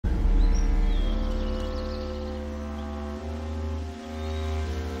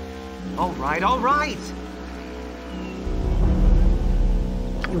All right, all right.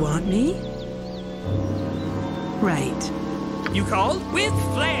 You want me? Right. You called? With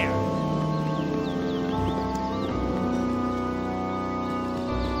flair!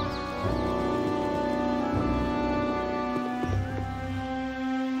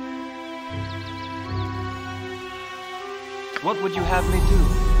 What would you have me do?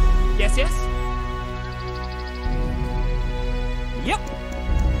 Yes, yes? Yep!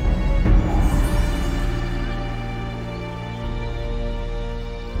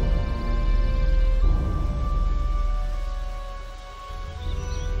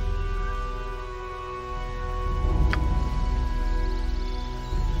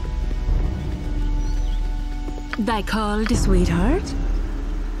 Thy called, sweetheart?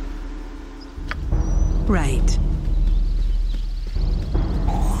 Right.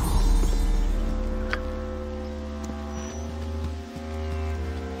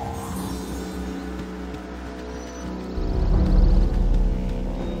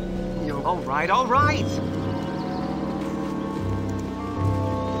 All right, all right.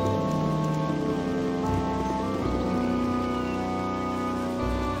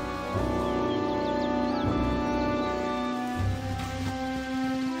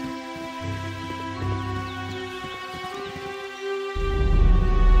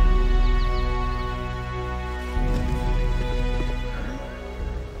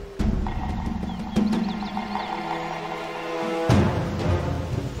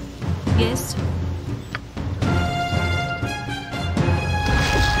 Yes?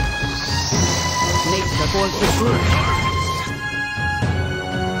 Makes the forces good.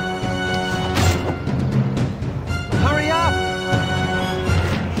 Hurry up!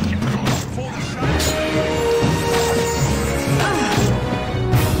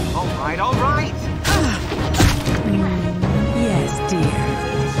 All right, all right. Yes, dear.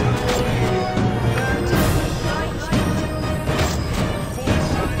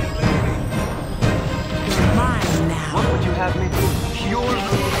 You're mine now. What would you have me do?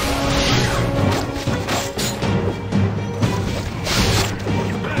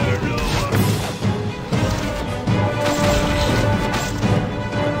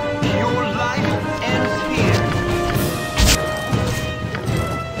 Your life ends here.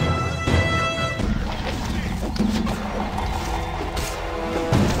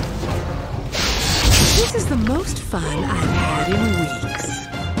 This is the most fun I've had in weeks.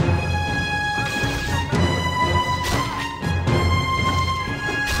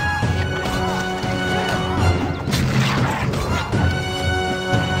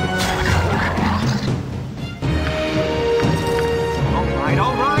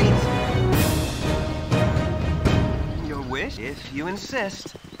 All right. Your wish, if you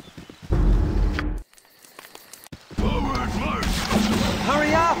insist. Forward march!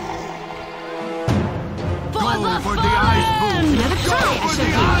 Hurry up! For the ice boom! Another try, I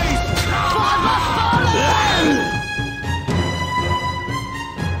shall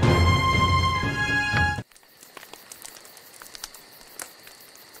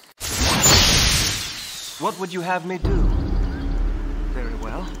What would you have me do? Very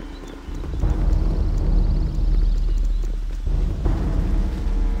well.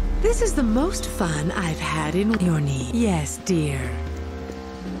 This is the most fun I've had in your knee. Yes, dear.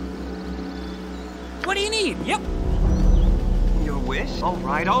 What do you need? Yep! Your wish? All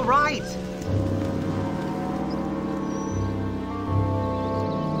right, all right.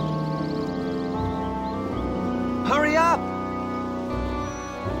 Hurry up!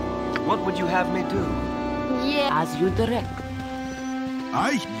 What would you have me do? Yeah, as you direct.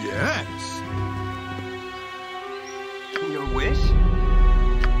 Yes! Your wish?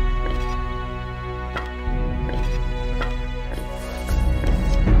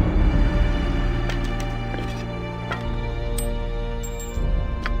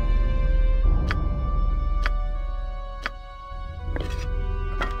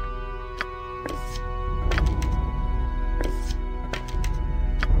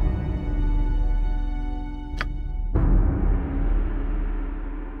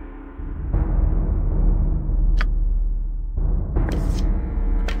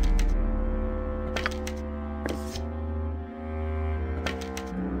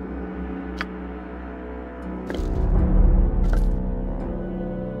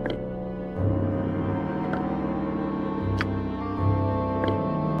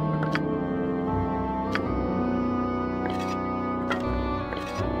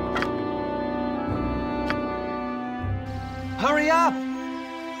 Hurry up!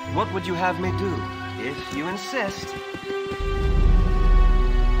 What would you have me do, if you insist?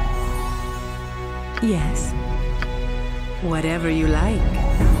 Yes. Whatever you like.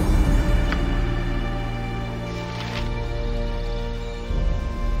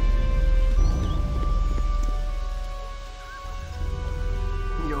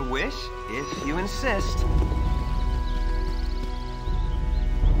 your wish, if you insist.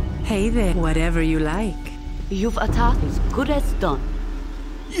 Hey there, whatever you like. You've a task as good as done.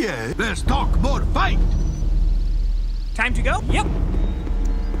 Yeah, let's talk more fight. Time to go? Yep.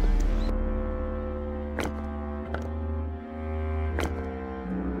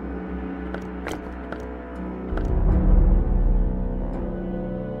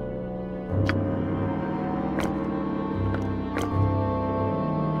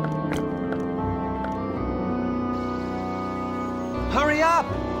 Hurry up!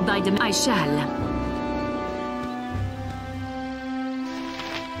 I shall.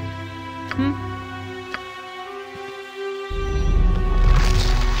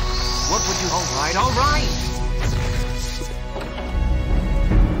 What would you... All right!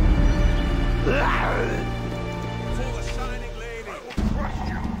 For the shining lady.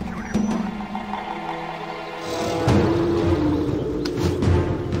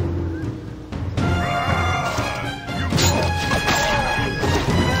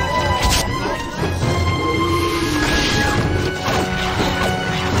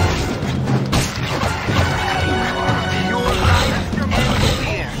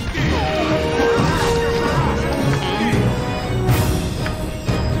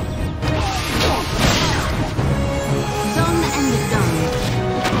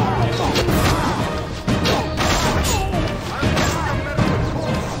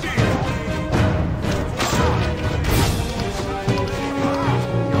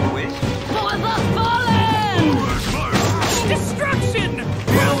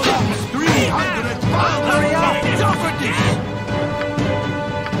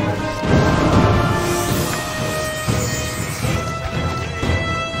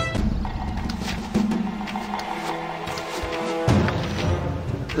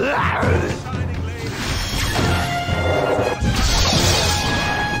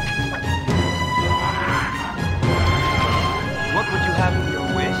 What would you have in your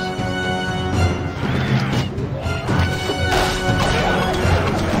wish?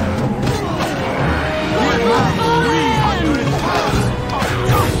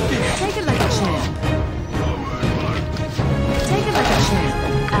 Take it like a champ. Take it like a champ.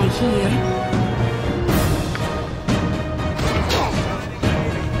 I hear.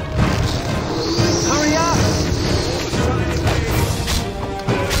 Hurry up!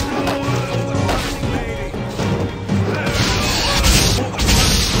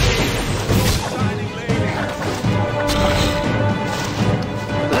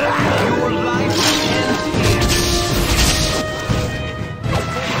 Your life ends here.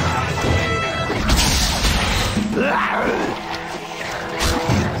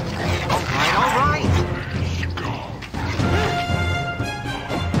 All right.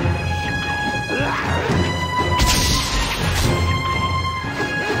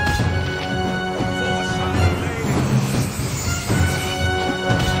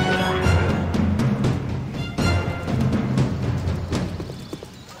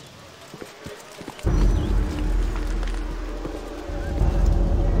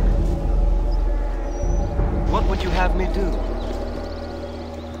 What would you have me do?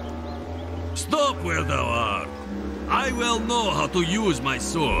 Stop where thou art. I well know how to use my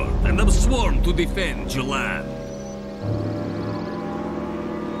sword, and am sworn to defend Julan.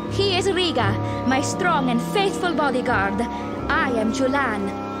 He is Riga, my strong and faithful bodyguard. I am Julan,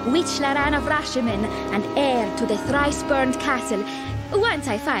 Witch Laran of Rashiman, and heir to the thrice-burned castle. Once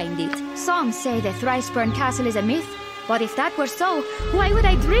I find it. Some say the thrice-burned castle is a myth, but if that were so, why would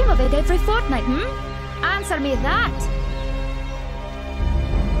I dream of it every fortnight, Answer me that!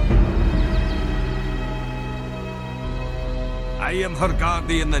 I am her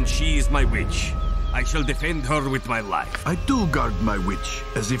guardian and she is my witch. I shall defend her with my life. I do guard my witch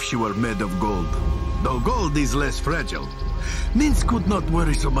as if she were made of gold. Though gold is less fragile. Minsk would not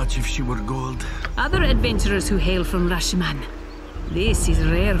worry so much if she were gold. Other adventurers who hail from Rashman. This is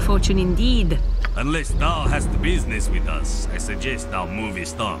rare fortune indeed. Unless thou hast business with us, I suggest thou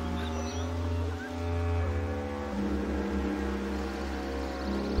movest on.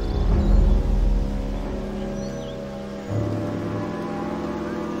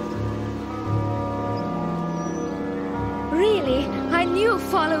 Really? I knew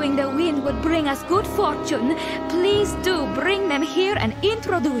following the wind would bring us good fortune. Please do bring them here and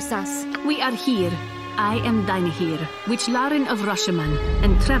introduce us. We are here. I am Dynahir, Witch Laran of Rashiman,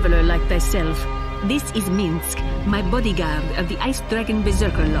 and traveler like thyself. This is Minsk, my bodyguard of the Ice Dragon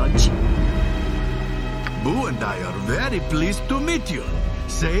Berserker Lodge. Boo and I are very pleased to meet you.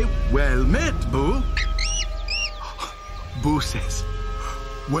 Say, well met, Boo. Boo says,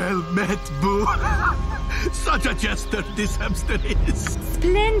 Well met, Boo. Such a jester this hamster is.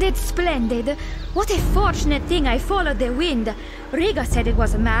 Splendid, splendid. What a fortunate thing I followed the wind. Riga said it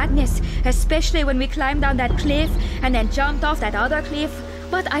was madness, especially when we climbed down that cliff and then jumped off that other cliff.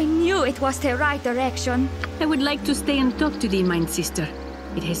 But I knew it was the right direction. I would like to stay and talk to thee, mine sister.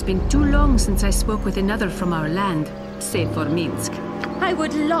 It has been too long since I spoke with another from our land, save for Minsk. I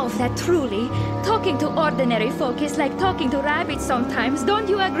would love that truly. Talking to ordinary folk is like talking to rabbits sometimes, don't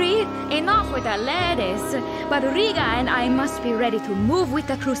you agree? Enough with the ladies. But Riga and I must be ready to move with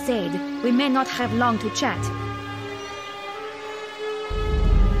the crusade. We may not have long to chat.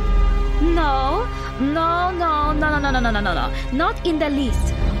 No. Not in the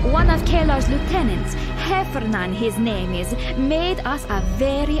least. One of Kalar's lieutenants, Heffernan his name is, made us a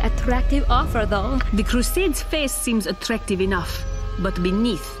very attractive offer though. The Crusade's face seems attractive enough, but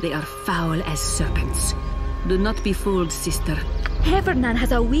beneath they are foul as serpents. Do not be fooled, sister. Heffernan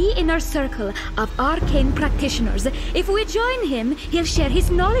has a wee inner circle of arcane practitioners. If we join him, he'll share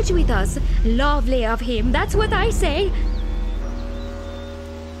his knowledge with us. Lovely of him, that's what I say.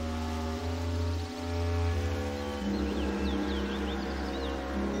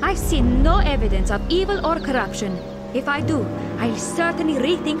 I see no evidence of evil or corruption. If I do, I'll certainly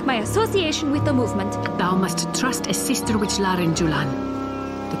rethink my association with the movement. Thou must trust a sister witch Laren, Julan.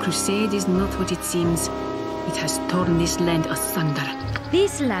 The crusade is not what it seems. It has torn this land asunder.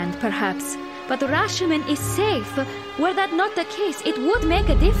 This land, perhaps. But Rashomon is safe. Were that not the case, it would make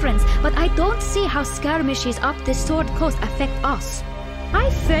a difference. But I don't see how skirmishes up the Sword Coast affect us. I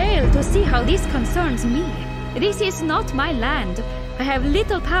fail to see how this concerns me. This is not my land. I have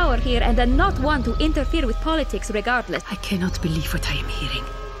little power here and am not one to interfere with politics regardless. I cannot believe what I am hearing.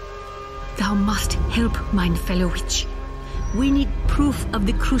 Thou must help mine fellow witch. We need proof of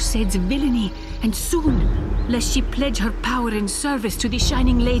the Crusade's villainy, and soon, lest she pledge her power and service to the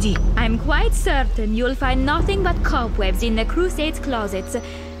Shining Lady. I'm quite certain you'll find nothing but cobwebs in the Crusade's closets.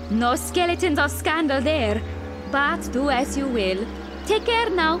 No skeletons of scandal there. But do as you will. Take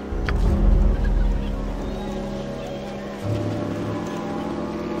care now.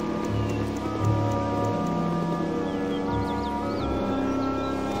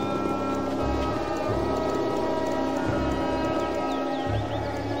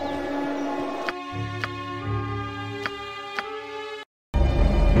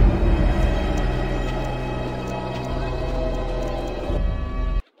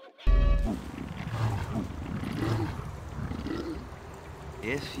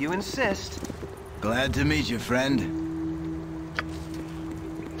 If you insist. Glad to meet you, friend.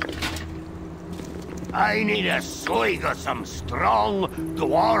 I need a swig of some strong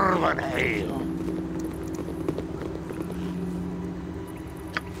dwarven ale.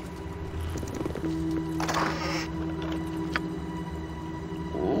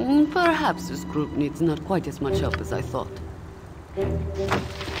 Perhaps this group needs not quite as much help as I thought.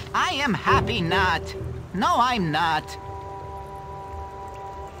 I am happy not. No, I'm not.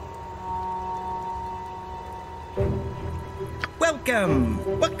 Welcome!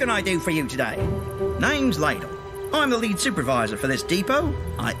 What can I do for you today? Name's Ladle. I'm the lead supervisor for this depot.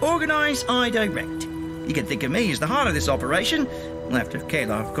 I organise, I direct. You can think of me as the heart of this operation. Left of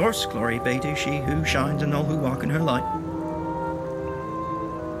Kalar, of course. Glory be to she who shines and all who walk in her light.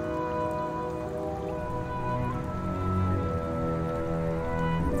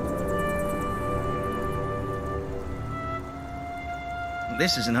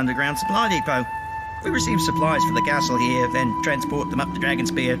 This is an underground supply depot. We receive supplies for the castle here, then transport them up the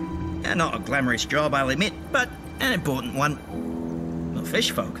Dragonspear. Not a glamorous job, I'll admit, but an important one. The fish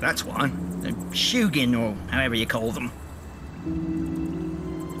folk, that's why. The Shugin, or however you call them.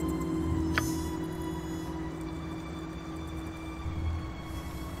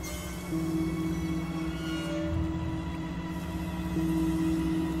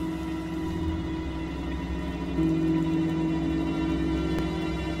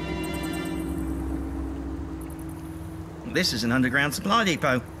 This is an underground supply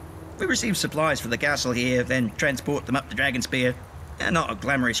depot. We receive supplies for the castle here, then transport them up the Dragonspear. Not a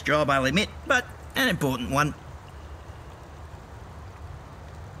glamorous job, I'll admit, but an important one.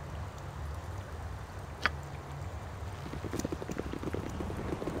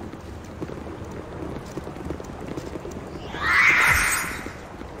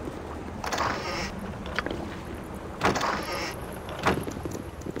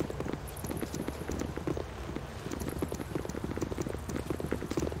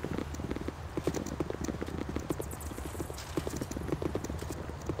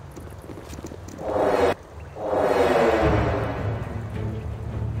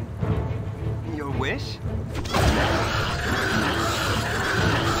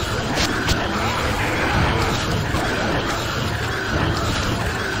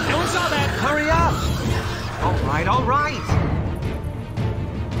 All right, all right!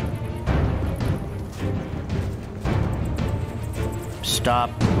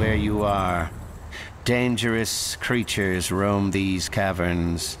 Stop where you are. Dangerous creatures roam these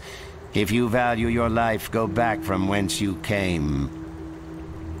caverns. If you value your life, go back from whence you came.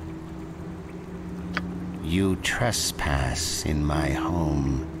 You trespass in my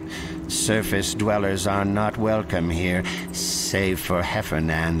home. Surface dwellers are not welcome here, save for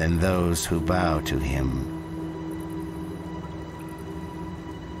Heffernan and those who bow to him.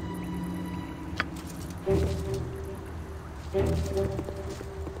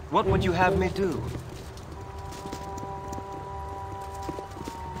 What would you have me do?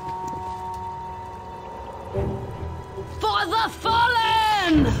 For the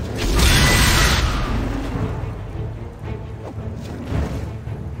fallen!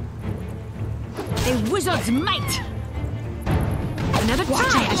 A wizard's might! Another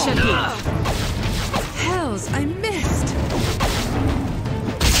try I shall give! Hells, I missed!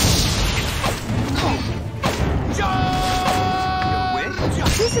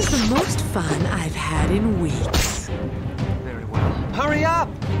 This is the most fun I've had in weeks. Very well. Hurry up!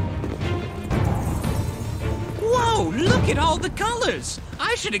 Whoa, look at all the colors!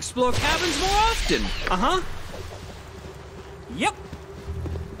 I should explore caverns more often. Uh-huh. Yep.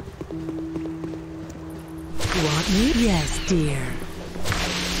 Want me? Yes, dear.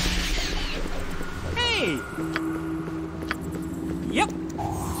 Hey! Yep.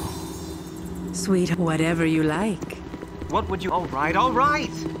 Sweet, whatever you like. What would you... All right, all right!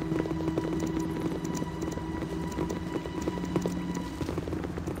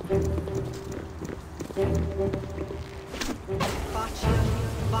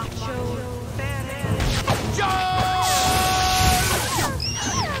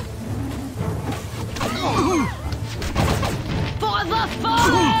 For the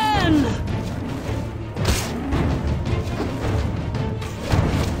fallen!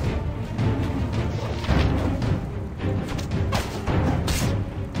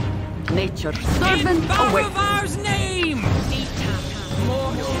 Nature servant In away. Bolivar's name!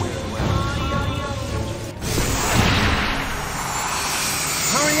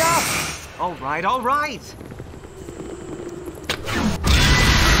 Hurry up! All right, all right!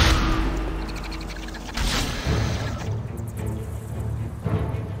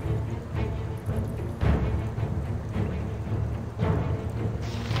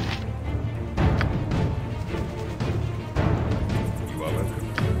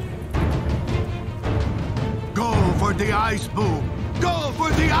 Go for the ice, Boo! Go for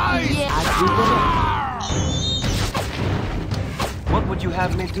the ice! What would you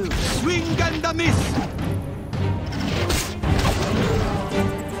have me do? Swing and a miss!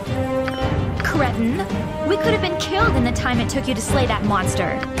 Cretin! We could have been killed in the time it took you to slay that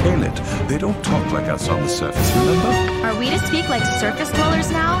monster. Kaylit, they don't talk like us on the surface, remember? Are we to speak like surface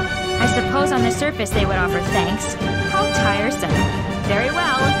dwellers now? I suppose on the surface they would offer thanks. How tiresome. Very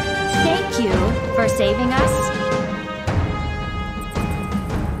well. Thank you for saving us.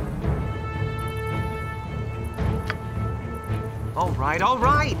 All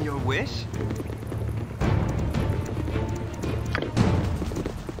right! Your wish?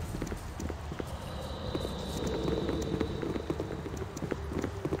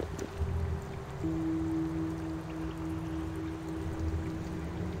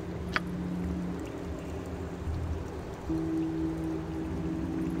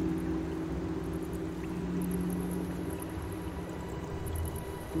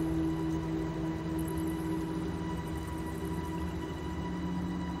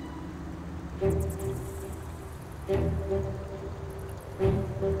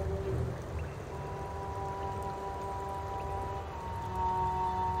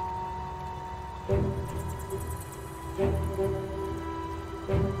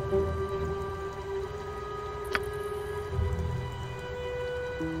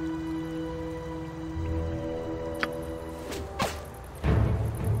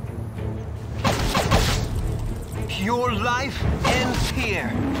 Your life ends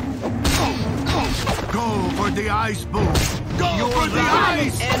here. Go for the ice, Boo! Go Your for the life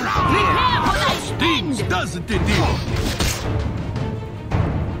ice! ends Prepare for thy Stings, spend! doesn't it, dear?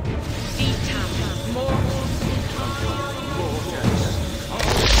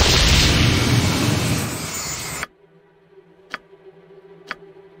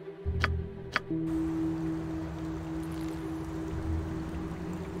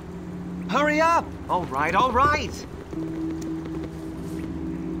 Hurry up! All right, all right!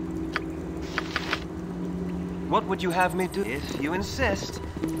 What would you have me do? If you insist.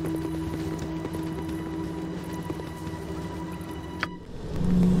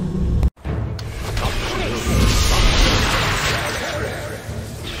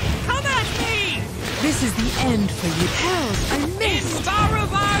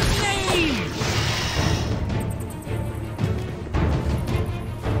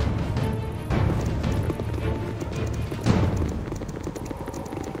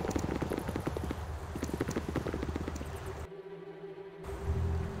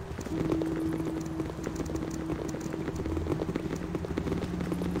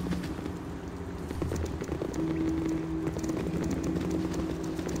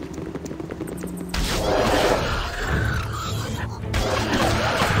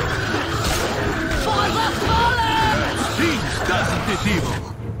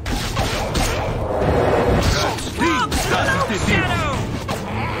 Shadow!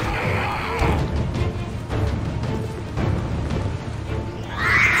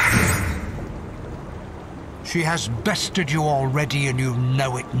 She has bested you already and you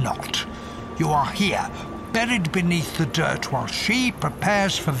know it not. You are here, buried beneath the dirt, while she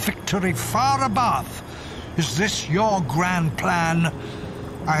prepares for victory far above. Is this your grand plan?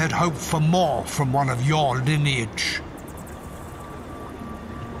 I had hoped for more from one of your lineage.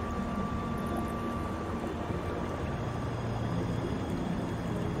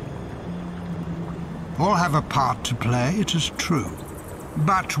 All have a part to play, it is true.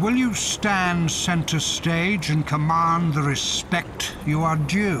 But will you stand center stage and command the respect you are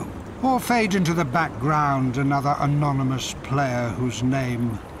due? Or fade into the background, another anonymous player whose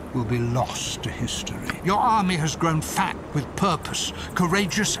name will be lost to history? Your army has grown fat with purpose,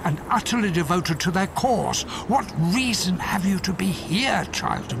 courageous and utterly devoted to their cause. What reason have you to be here,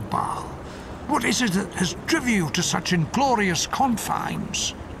 child of Baal? What is it that has driven you to such inglorious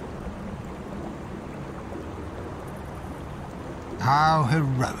confines? How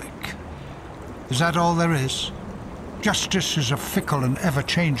heroic. Is that all there is? Justice is a fickle and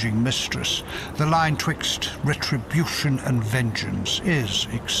ever-changing mistress. The line twixt retribution and vengeance is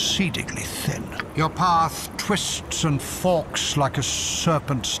exceedingly thin. Your path twists and forks like a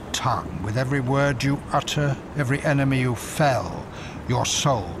serpent's tongue. With every word you utter, every enemy you fell, your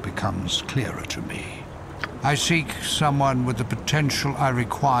soul becomes clearer to me. I seek someone with the potential I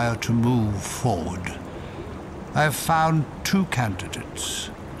require to move forward. I have found two candidates.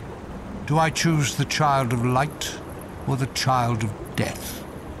 Do I choose the child of light or the child of death?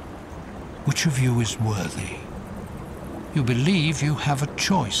 Which of you is worthy? You believe you have a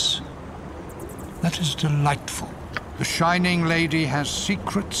choice. That is delightful. The Shining Lady has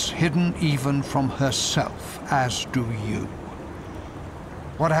secrets hidden even from herself, as do you.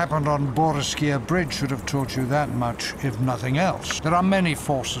 What happened on Boreskir Bridge should have taught you that much, if nothing else. There are many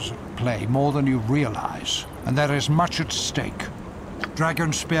forces at play, more than you realize, and there is much at stake.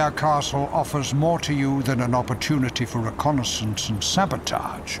 Dragonspear Castle offers more to you than an opportunity for reconnaissance and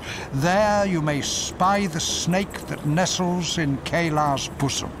sabotage. There you may spy the snake that nestles in Kayla's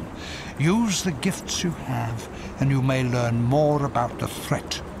bosom. Use the gifts you have, and you may learn more about the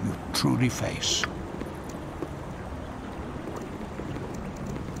threat you truly face.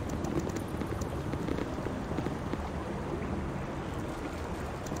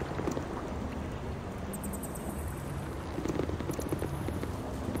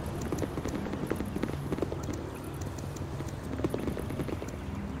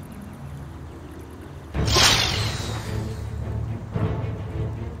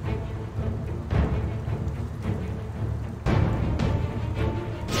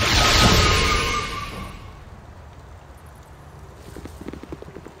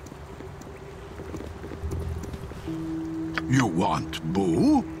 You want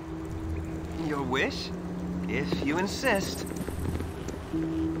Boo? Your wish? If you insist.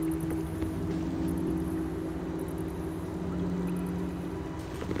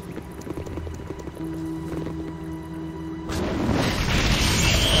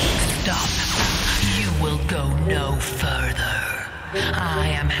 Stop. You will go no further. I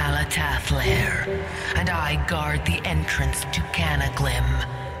am Halatathler, and I guard the entrance to Canaglim.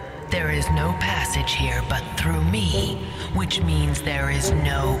 There is no passage here but through me, which means there is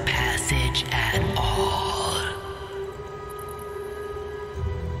no passage at all.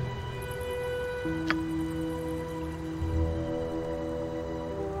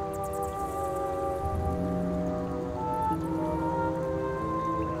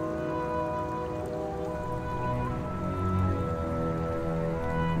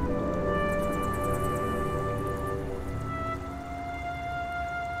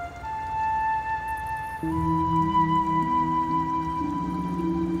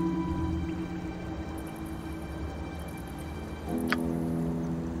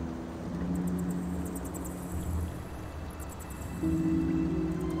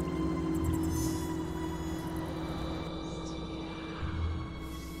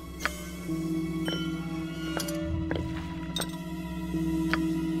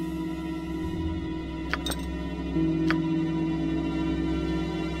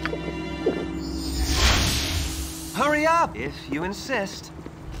 Hurry up, if you insist.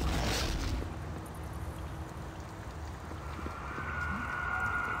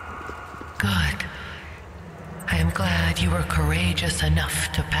 Good. I am glad you were courageous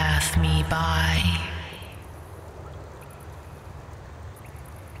enough to pass me by.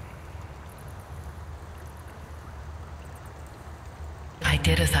 I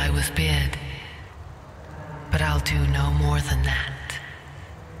did as I was bid, but I'll do no more than that.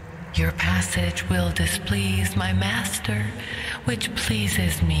 Your passage will displease my master, which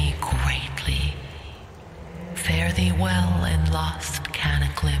pleases me greatly. Fare thee well in lost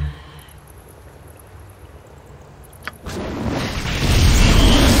Canaclim.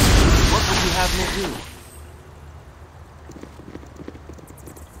 What would you have me do?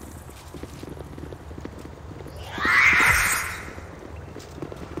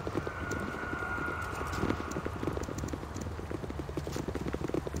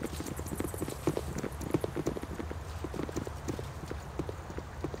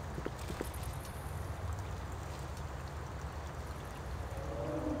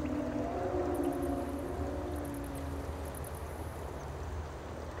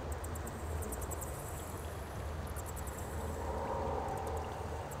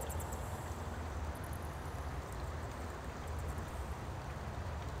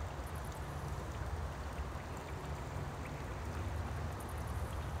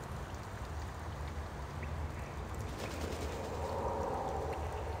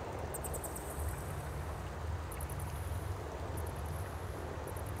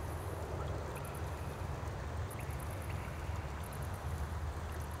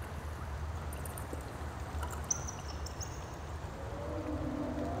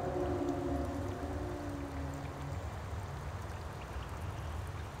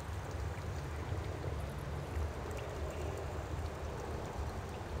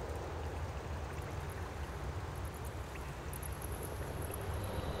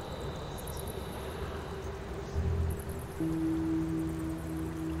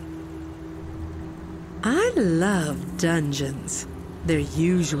 I love dungeons. They're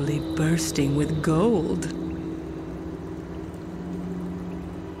usually bursting with gold.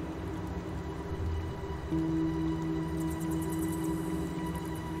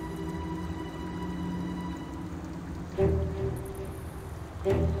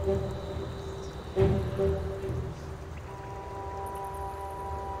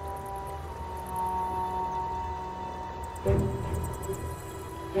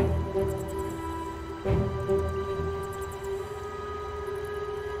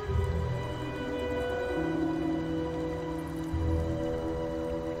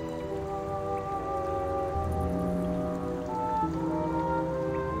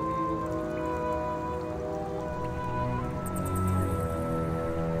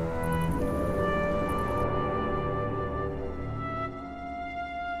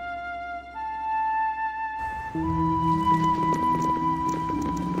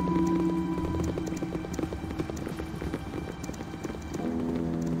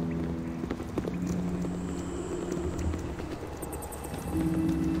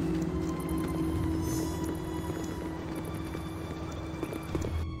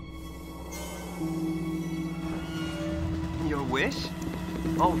 Your wish?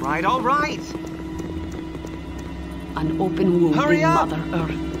 All right, all right. An open wound Hurry in up! Mother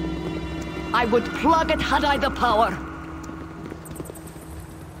Earth. I would plug it had I the power.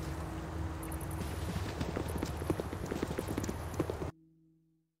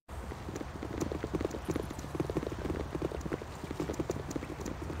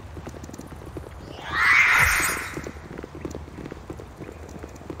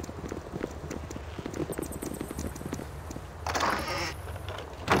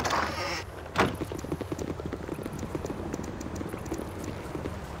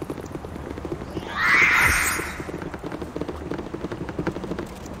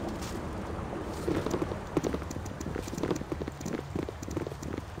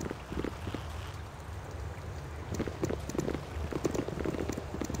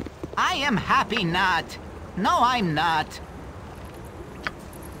 I am happy not. No, I'm not.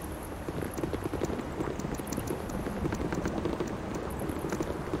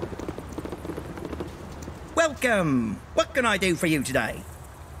 Welcome! What can I do for you today?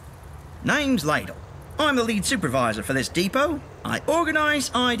 Name's Ladle. I'm the lead supervisor for this depot. I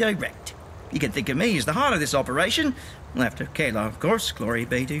organise, I direct. You can think of me as the heart of this operation. Well, after Kayla, of course, glory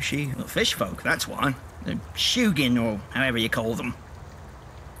be to she, the fish folk, that's why. The Shugin, or however you call them.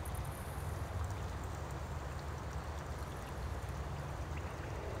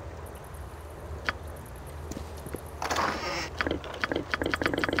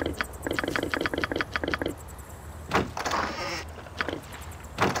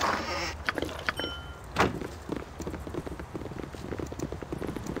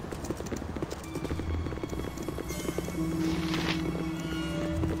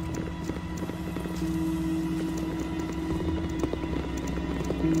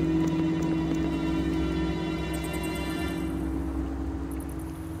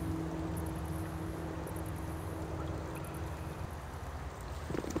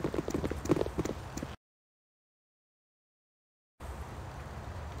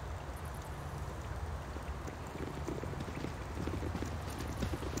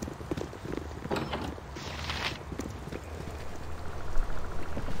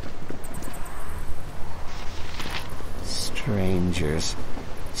 Strangers.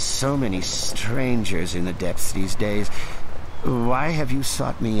 So many strangers in the depths these days. Why have you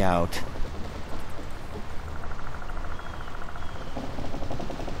sought me out?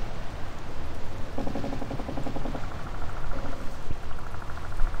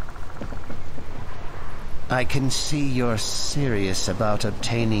 I can see you're serious about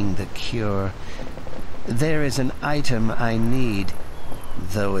obtaining the cure. There is an item I need,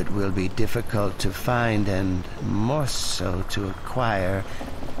 though it will be difficult to find and more so to acquire.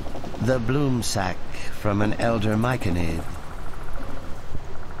 The bloom sac from an elder Myconid.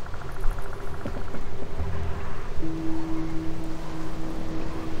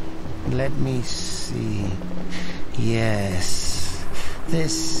 Let me see. Yes,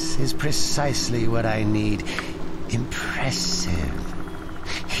 this is precisely what I need. Impressive.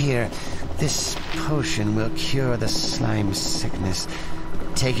 Here, this potion will cure the slime sickness.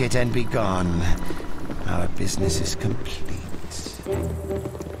 Take it and be gone. Our business is complete.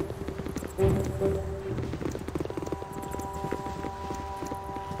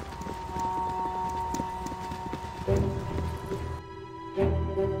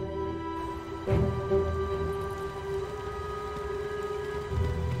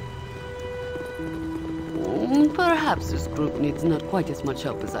 Perhaps this group needs not quite as much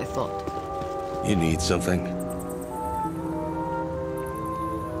help as I thought. You need something?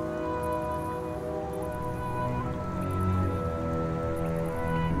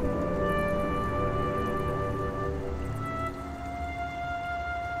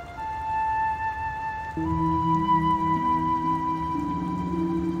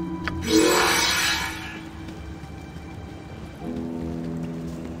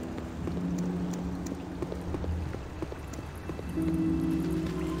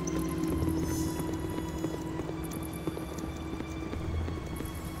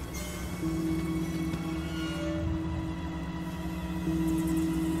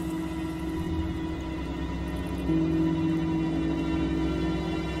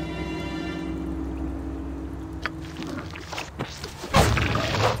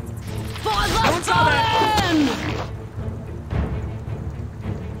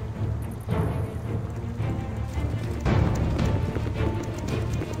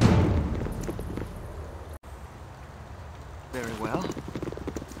 Very well.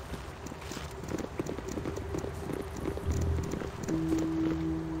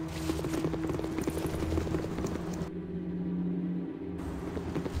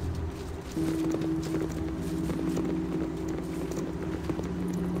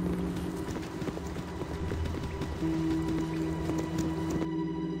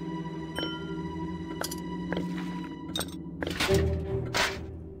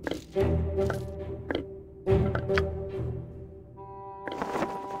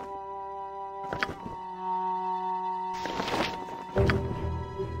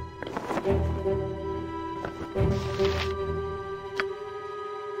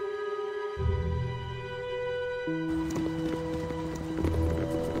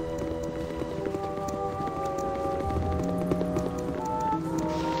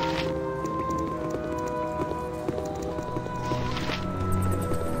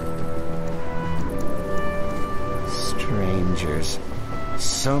 Strangers.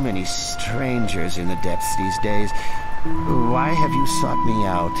 So many strangers in the depths these days. Why have you sought me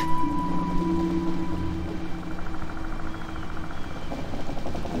out?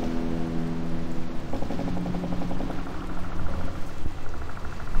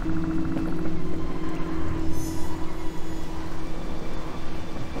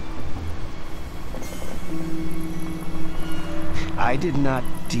 I did not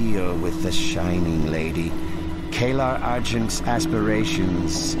deal with the Shining Lady. Kalar Argent's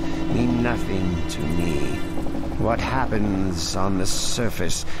aspirations mean nothing to me. What happens on the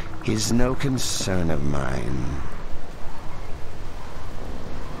surface is no concern of mine.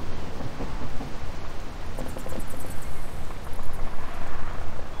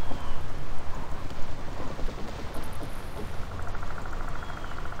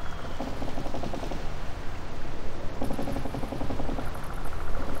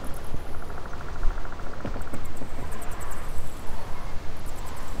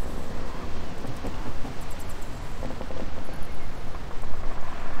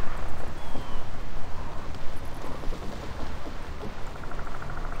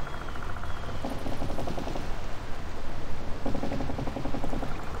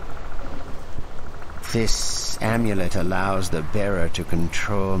 This amulet allows the bearer to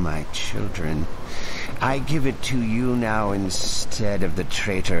control my children. I give it to you now instead of the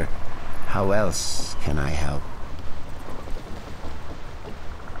traitor. How else can I help?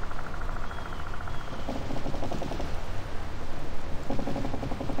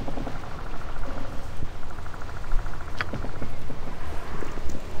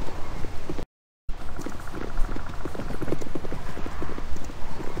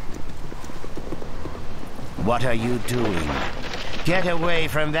 What are you doing? Get away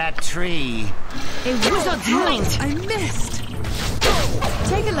from that tree! A wizard's right! I missed!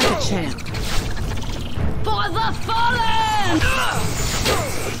 Take it like a champ. For the fallen!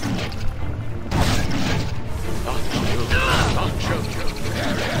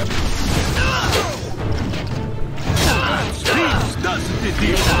 Doesn't it,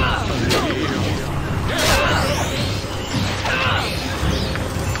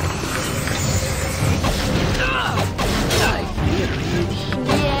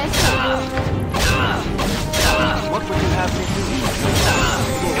 What would you have me do?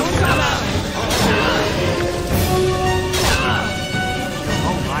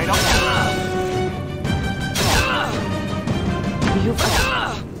 All right,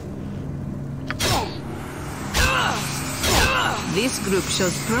 This group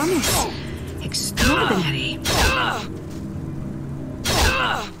shows promise. Extraordinary.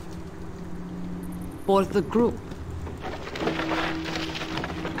 For the group.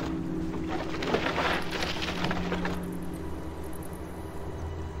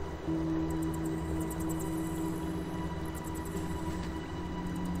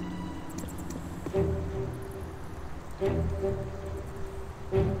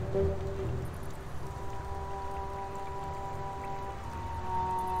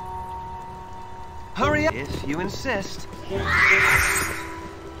 Hurry up if you insist.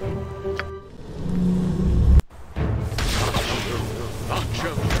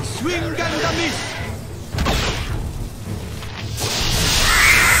 Swing and a miss!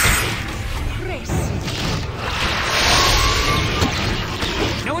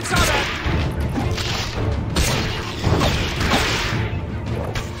 No one saw that!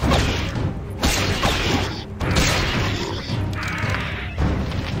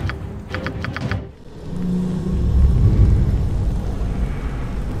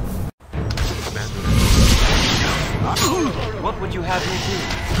 What would you have me do?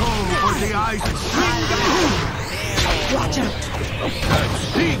 Go for the eyes and swing! Watch out!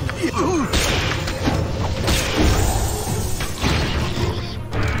 Sting!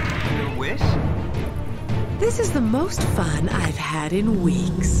 Your wish? This is the most fun I've had in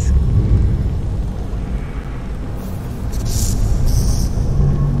weeks.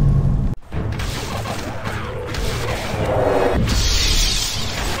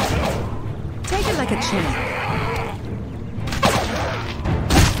 Take it like a champ.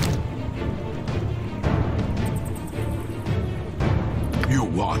 You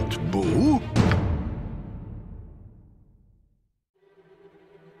want Boo?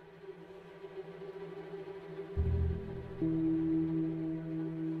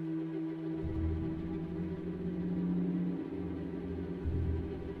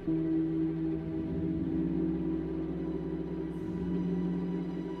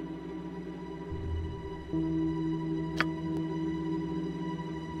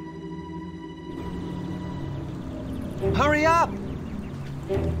 Hurry up!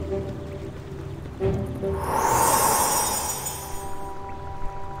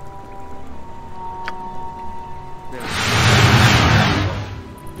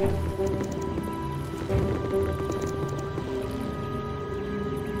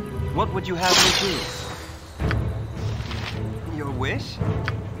 What would you have me do? Your wish?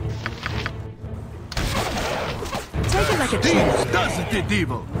 Take it like a Stings, champ. doesn't it,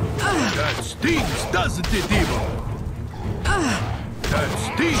 evil? That stings, doesn't it, evil? That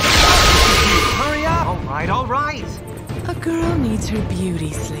stings, Hurry up! All right. A girl needs her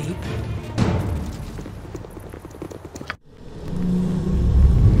beauty sleep.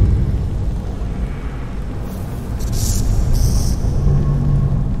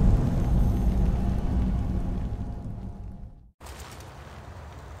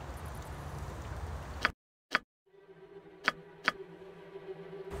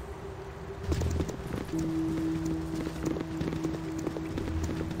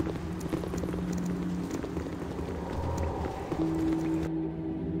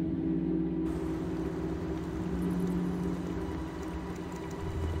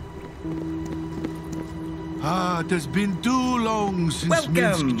 Ah, it has been too long since Welcome.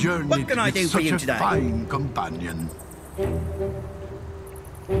 Minsk journeyed What can I with do for such you a today? fine companion.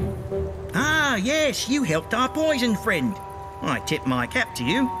 Ah, yes, you helped our poison friend. I tip my cap to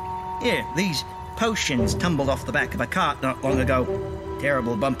you. Here, these potions tumbled off the back of a cart not long ago.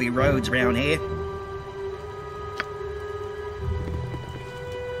 Terrible bumpy roads around here.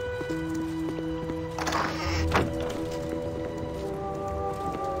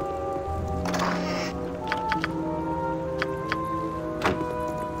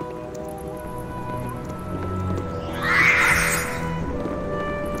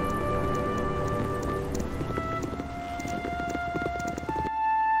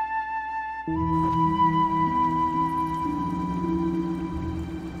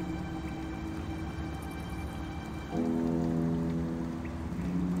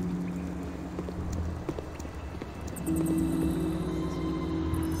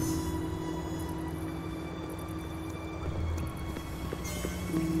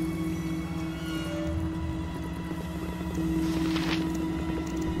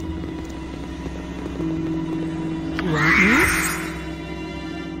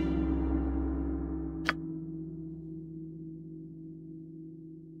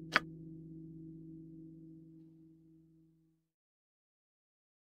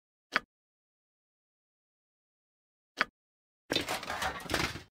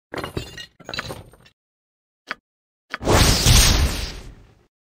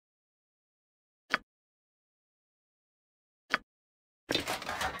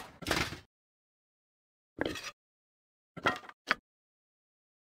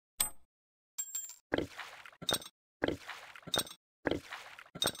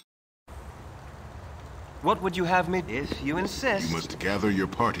 What would you have me if you insist? You must gather your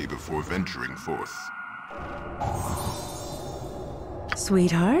party before venturing forth.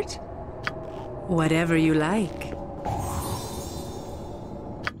 Sweetheart? Whatever you like.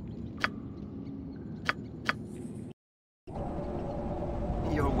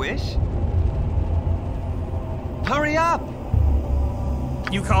 Your wish? Hurry up!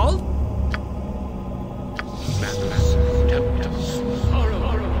 You called?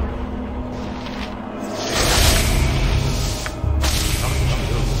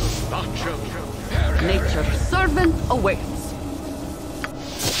 Nature's servant awaits.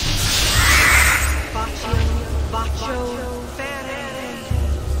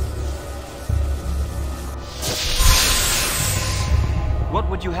 What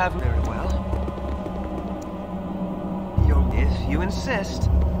would you have? Very well. If you insist.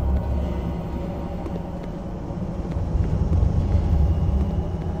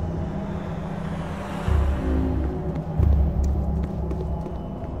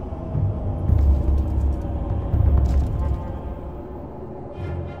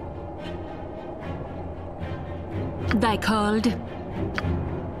 Thy called.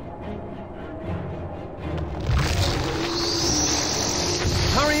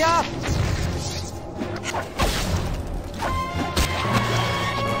 Hurry up!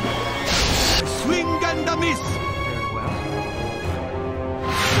 Swing and a miss! Very well.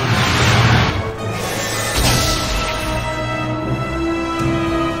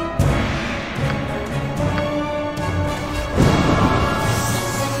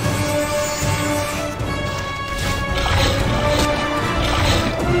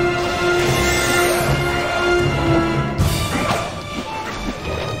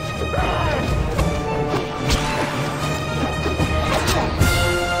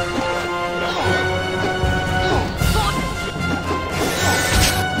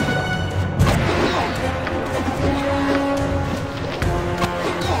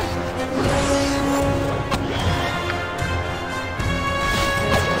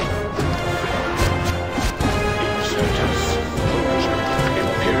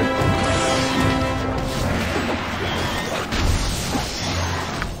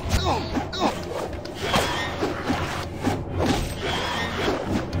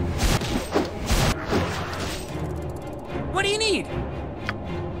 What do you need?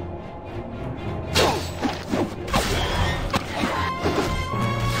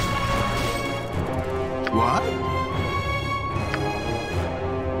 What?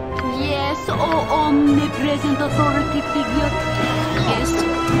 Yes, oh omnipresent authority figure. Yes.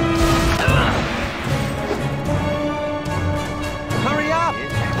 Hurry up!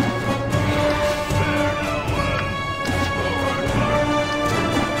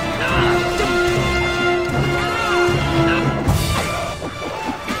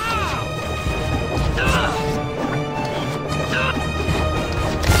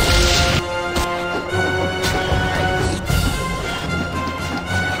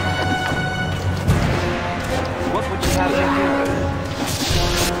 What would you have me do?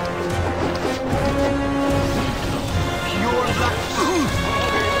 Pure luck.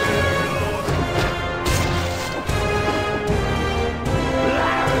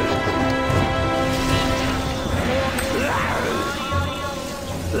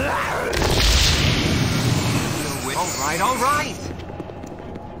 All right.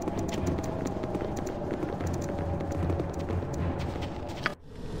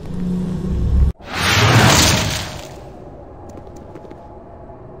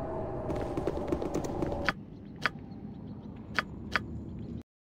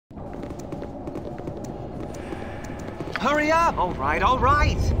 Hurry up! All right, all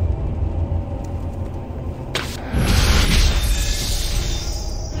right.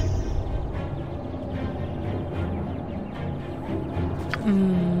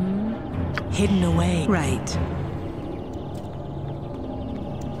 Hidden away. Right.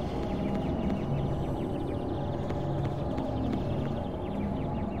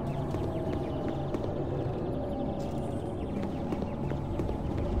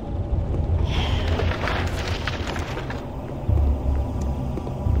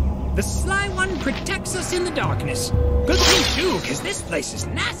 The sly one protects us in the darkness. Good thing too, because this place is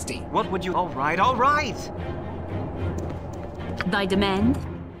nasty. What would you... All right, all right. Thy demand?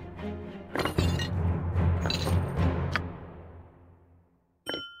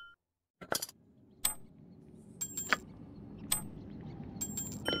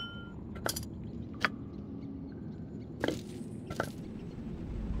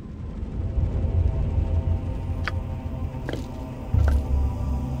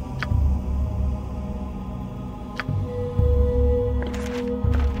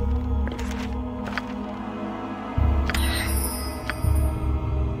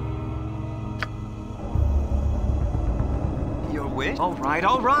 All right,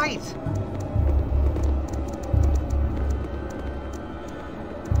 all right.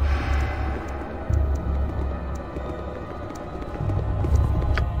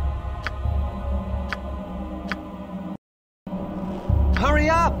 Hurry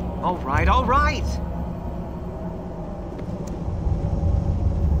up! All right, all right.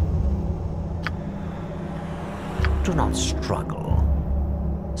 Do not struggle.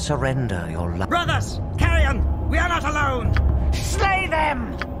 Surrender your life. Brothers, carry on! We are not alone! Slay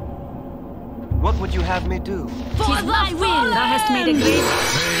them! What would you have me do? Tis thy will, thou hast made a great...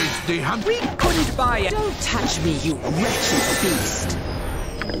 We couldn't buy it. Don't touch me, you wretched beast.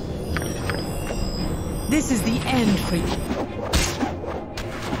 This is the end for you.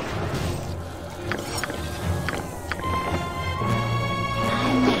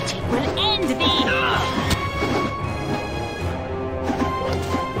 Thy magic will end thee!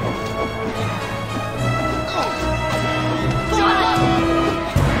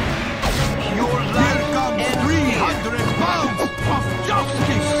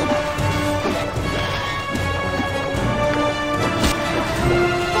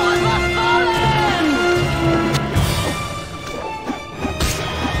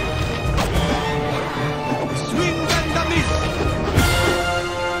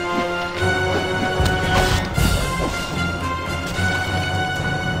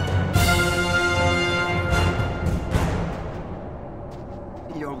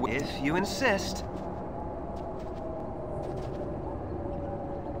 If you insist.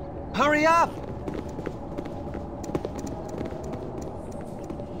 Hurry up!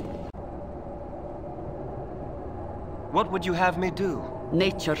 What would you have me do?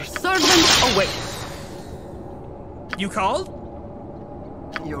 Nature's servant awaits. You called?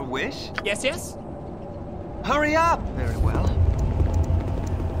 Your wish? Yes, yes? Hurry up! Very well.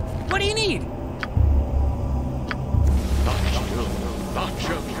 What do you need?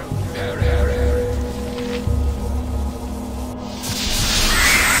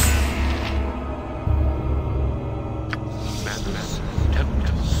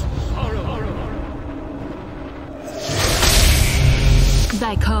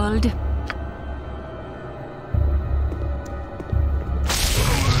 Thy called.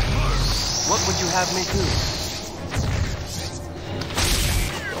 What would you have me do?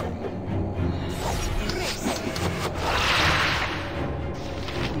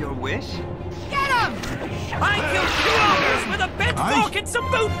 Your wish? Get him! I killed 2 others with a bent fork and some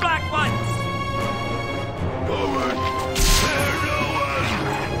boot black ones! Forward! Spare no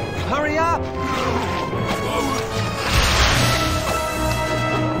one! Hurry up! Forward!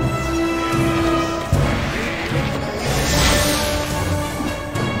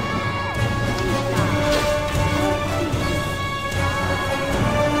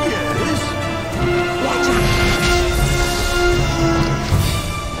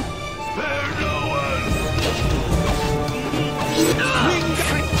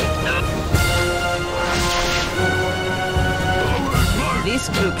 This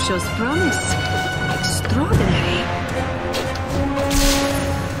group shows promise. Extraordinary.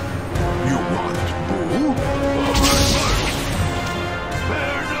 You want boo?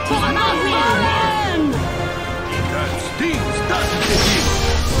 For my will! That stings, doesn't it?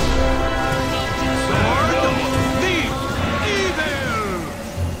 Sword of evil!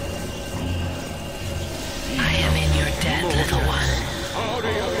 I am in your debt, little one.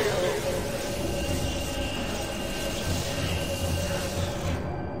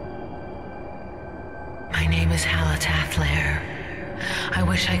 My name is Halatathler. I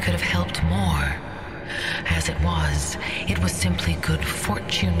wish I could have helped more. As it was simply good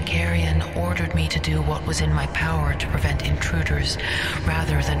fortune Carrion ordered me to do what was in my power to prevent intruders,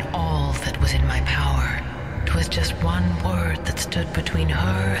 rather than all that was in my power. 'Twas just one word that stood between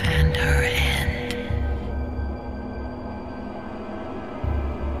her and her end.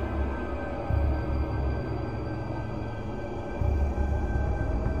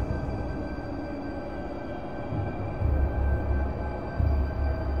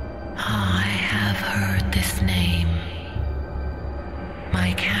 this name.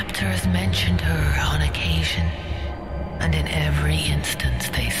 My captors mentioned her on occasion, and in every instance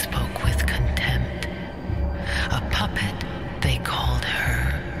they spoke with contempt. A puppet, they called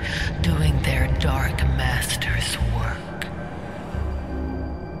her, doing their dark master's work.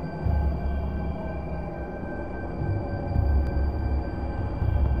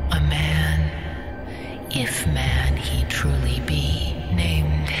 A man, if man he truly be,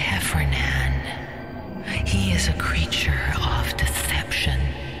 named Heffernan. He is a creature of deception,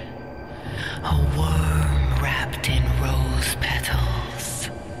 a worm wrapped in rose petals.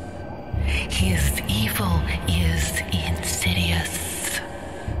 His evil is insidious.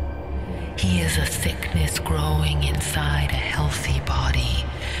 He is a sickness growing inside a healthy body,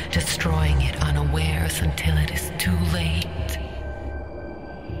 destroying it unawares until it is too late.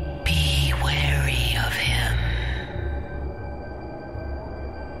 Be wary of him.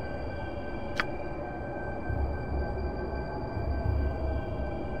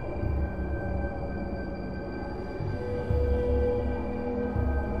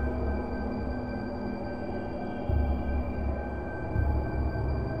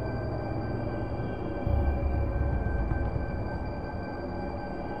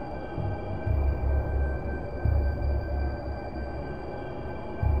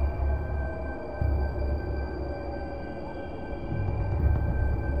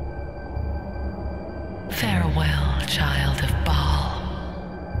 Farewell, child of Baal.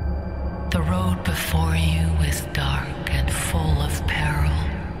 The road before you is dark and full of peril.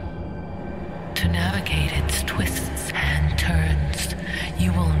 To navigate its twists and turns,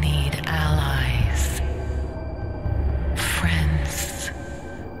 you will need allies, friends.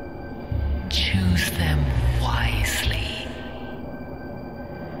 Choose them wisely.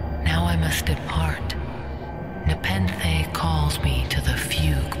 Now I must depart. Nepenthe calls me to the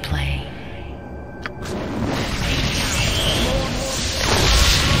fugue plain.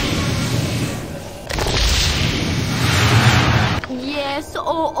 Yes,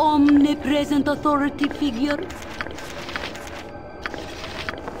 O omnipresent authority figure.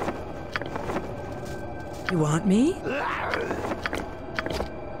 You want me?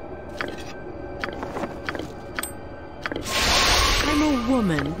 I'm a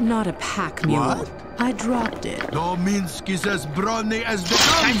woman, not a pack mule. What? I dropped it. Dominsk is as brawny as the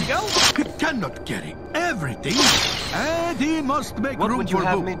guns. He cannot carry everything, and he must make What room would you for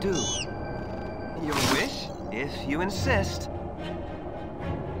have both. me do? Your wish, if you insist.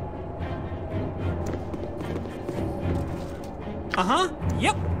 Uh-huh.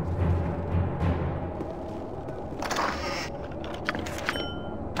 Yep.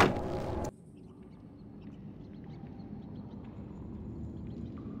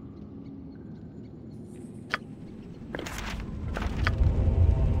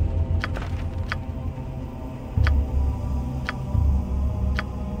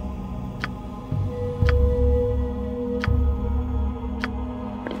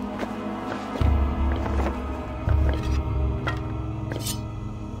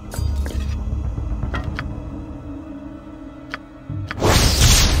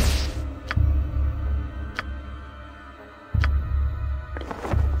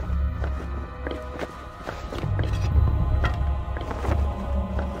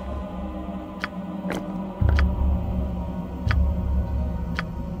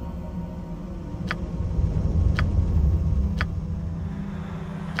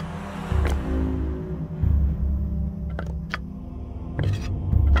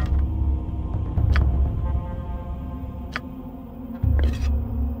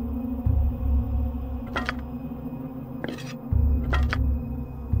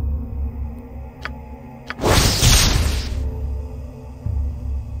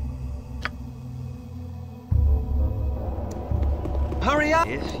 Hurry up,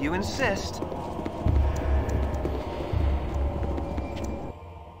 if you insist.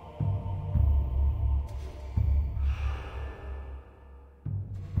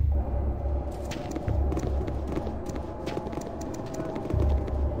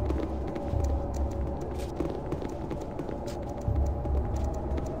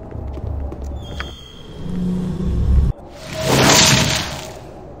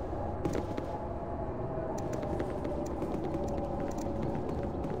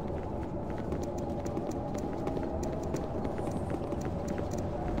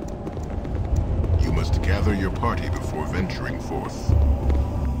 Gather your party before venturing forth.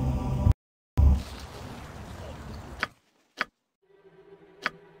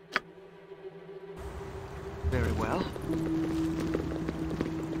 Very well.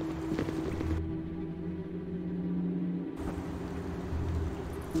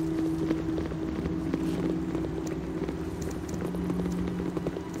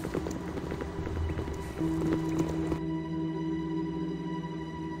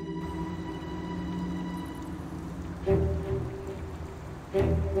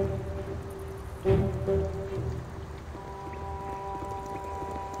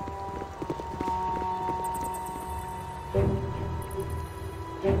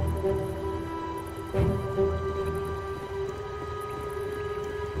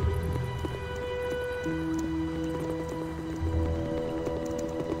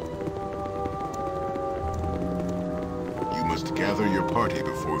 party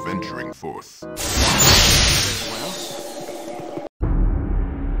before venturing forth.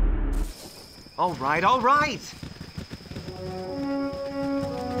 All right, all right!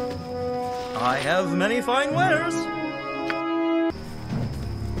 I have many fine wares.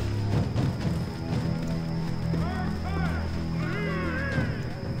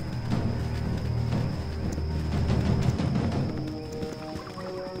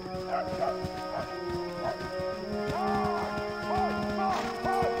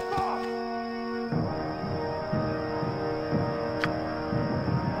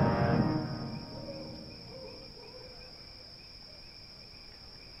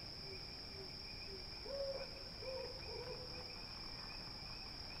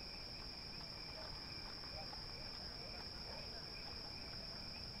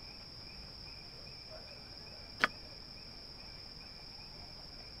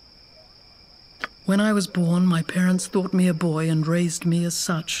 When I was born, my parents thought me a boy and raised me as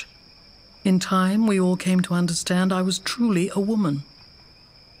such. In time, we all came to understand I was truly a woman.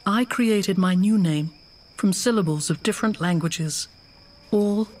 I created my new name from syllables of different languages.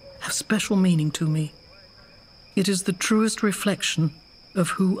 All have special meaning to me. It is the truest reflection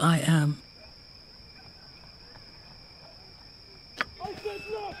of who I am.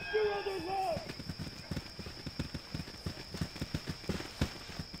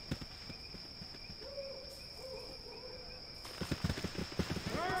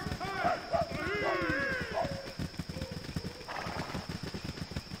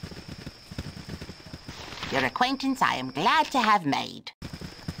 Your acquaintance I am glad to have made.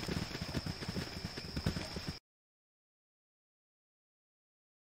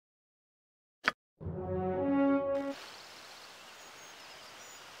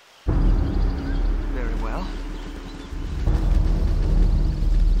 Very well.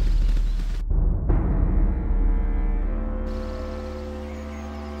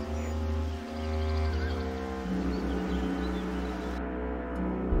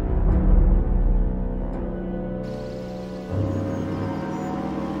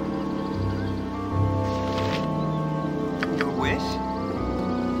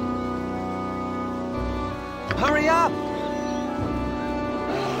 Hurry up!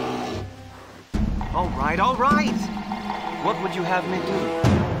 All right! What would you have me do?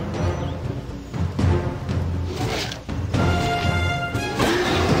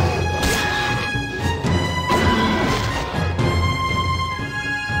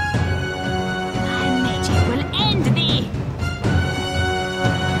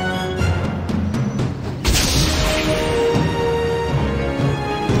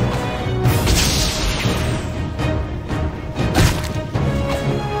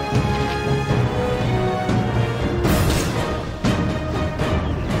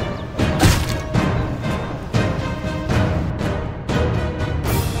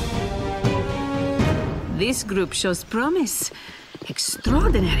 This group shows promise.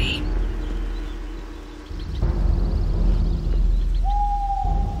 Extraordinary.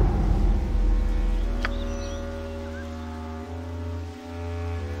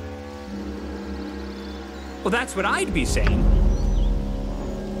 Well, that's what I'd be saying.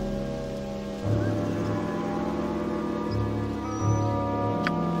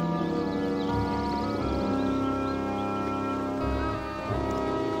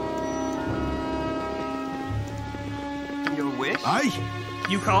 Aye?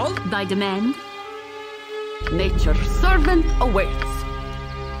 You called? Thy demand? Nature's servant awaits.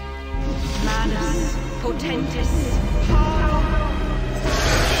 Manus potentis.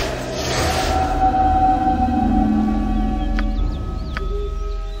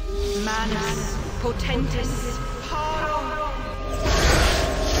 Manus potentis.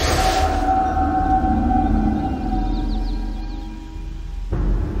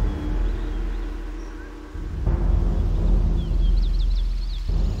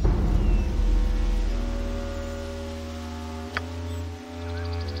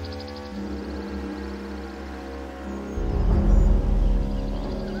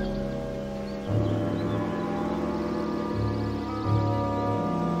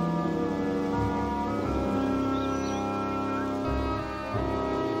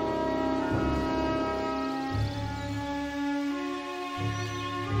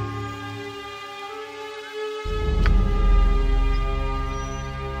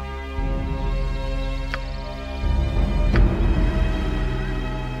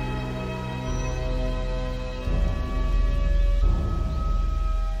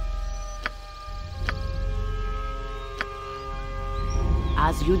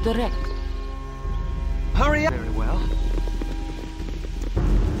 As you direct. Hurry up! Very well.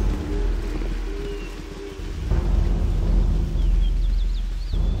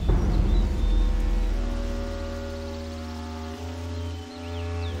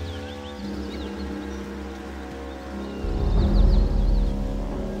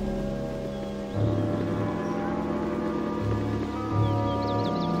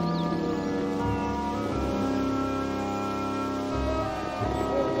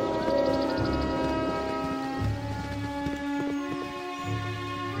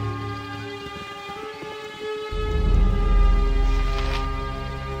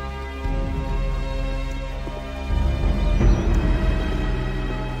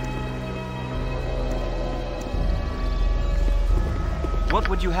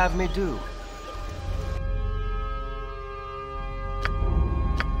 would you have me do?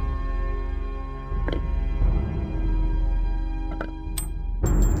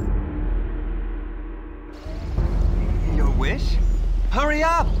 Your wish? Hurry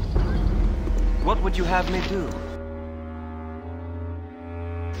up! What would you have me do?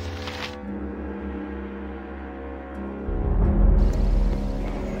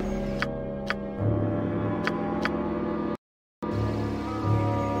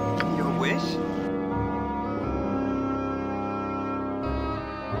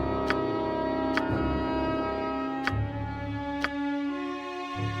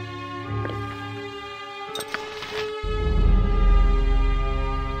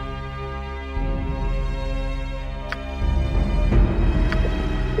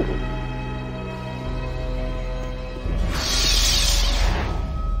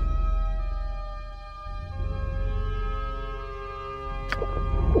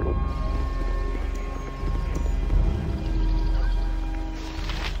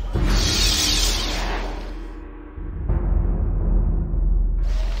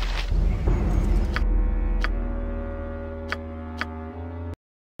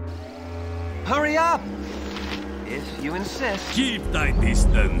 Hurry up! If you insist. Keep thy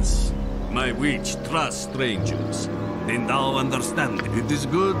distance. My witch trusts strangers. Then thou understand. It is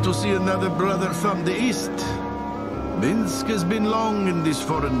good to see another brother from the east. Minsk has been long in this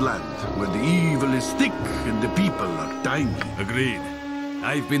foreign land, where the evil is thick and the people are tiny. Agreed.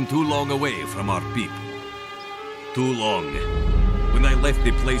 I've been too long away from our people. Too long. When I left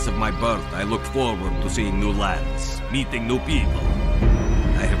the place of my birth, I looked forward to seeing new lands, meeting new people.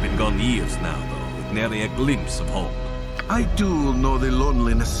 I have been gone years now, though, with nary a glimpse of home. I too know the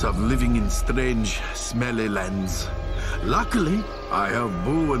loneliness of living in strange, smelly lands. Luckily, I have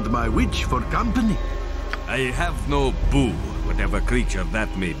Boo and my witch for company. I have no Boo, whatever creature that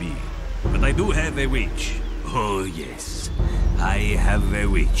may be. But I do have a witch. Oh, yes. I have a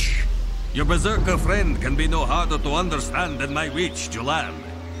witch. Your berserker friend can be no harder to understand than my witch, Julan.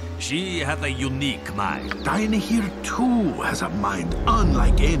 She hath a unique mind. Tiny here too has a mind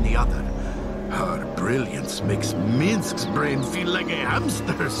unlike any other. Her brilliance makes Minsk's brain feel like a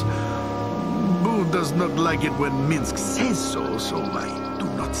hamster's. Boo does not like it when Minsk says so, so I do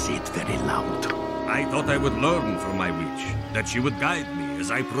not say it very loud. I thought I would learn from my witch, that she would guide me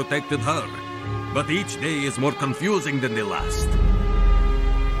as I protected her. But each day is more confusing than the last.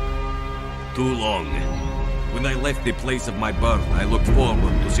 Too long. When I left the place of my birth, I looked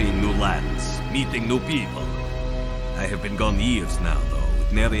forward to seeing new lands, meeting new people. I have been gone years now, though,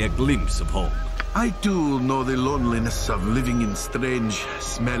 with nary a glimpse of home. I too know the loneliness of living in strange,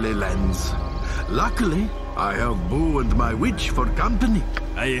 smelly lands. Luckily, I have Boo and my witch for company.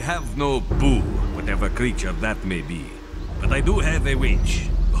 I have no Boo, whatever creature that may be. But I do have a witch.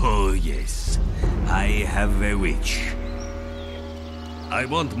 Oh, yes. I have a witch. I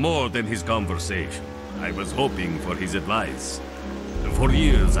want more than his conversation. I was hoping for his advice. For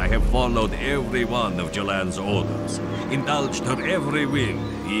years, I have followed every one of Julan's orders, indulged her every whim,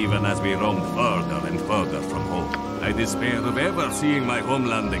 even as we roamed further and further from home. I despair of ever seeing my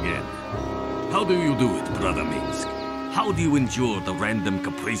homeland again. How do you do it, Brother Minsk? How do you endure the random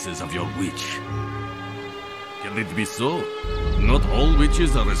caprices of your witch? Can it be so? Not all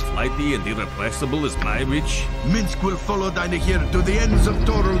witches are as flighty and irrepressible as my witch? Minsk will follow Dynahir to the ends of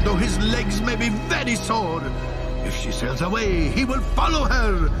Torul, though his legs may be very sore. If she sails away, he will follow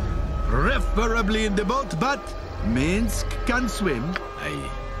her. Preferably in the boat, but Minsk can swim.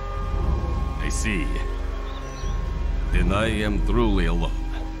 I see. Then I am truly alone.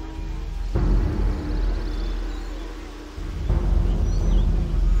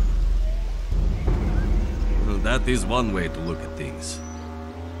 That is one way to look at things.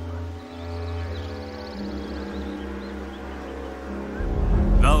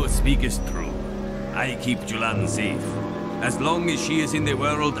 Thou speakest true. I keep Julan safe. As long as she is in the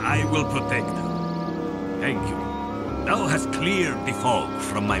world, I will protect her. Thank you. Thou hast cleared the fog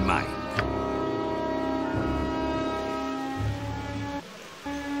from my mind.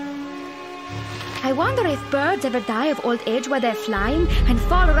 I wonder if birds ever die of old age while they're flying and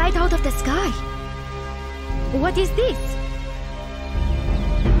fall right out of the sky. What is this?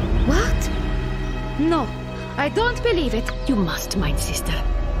 What? No, I don't believe it. You must, my sister.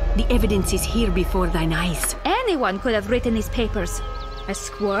 The evidence is here before thine eyes. Anyone could have written these papers. A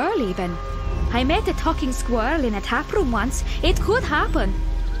squirrel, even. I met a talking squirrel in a taproom once. It could happen.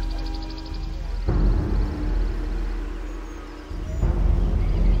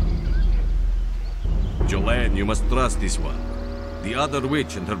 Julan, you must trust this one. The other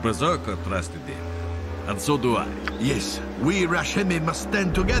witch and her berserker trusted him. and so do I. Yes, we Rashemin must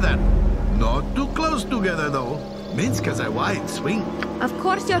stand together. Not too close together, though. Minsk has a wide swing. Of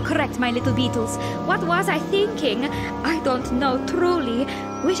course you're correct, my little beetles. What was I thinking? I don't know, truly.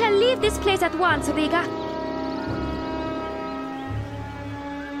 We shall leave this place at once, Riga.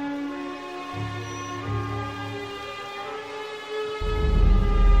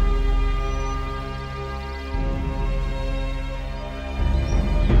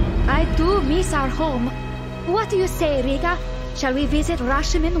 I do miss our home. What do you say, Riga? Shall we visit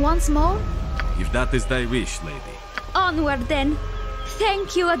Rashemin once more? If that is thy wish, lady. Onward then.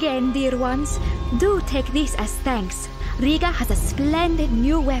 Thank you again, dear ones. Do take this as thanks. Riga has a splendid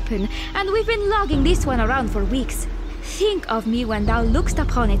new weapon, and we've been lugging this one around for weeks. Think of me when thou lookst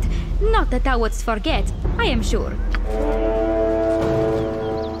upon it. Not that thou wouldst forget, I am sure.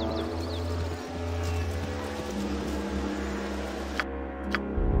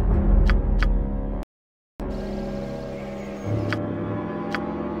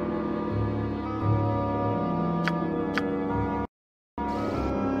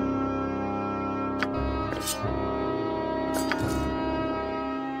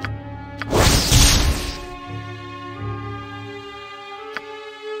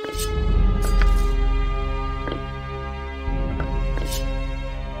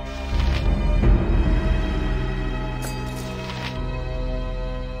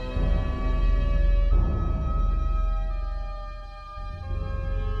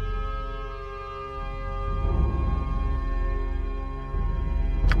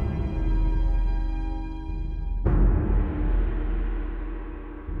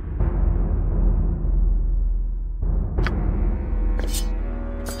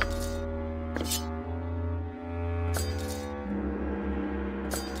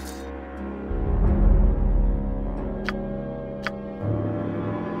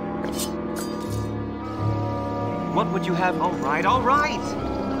 What would you have? All right, all right!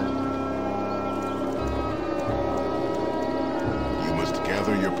 You must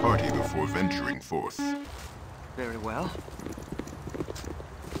gather your party before venturing forth. Very well.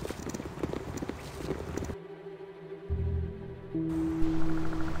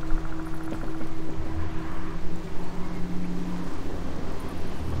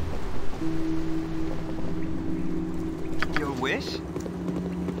 Your wish?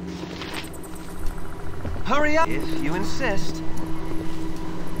 Hurry up, if you insist.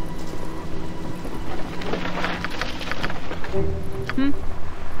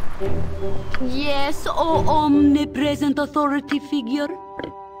 Yes, O omnipresent authority figure.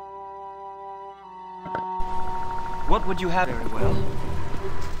 What would you have? Very well.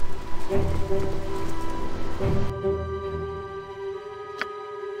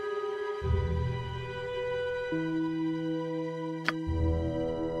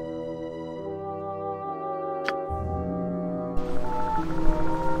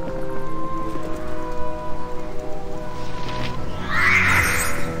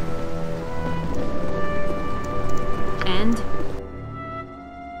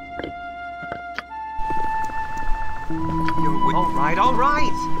 All right!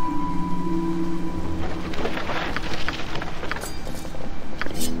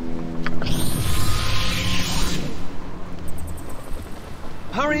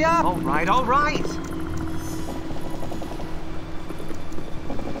 Hurry up! All right, all right!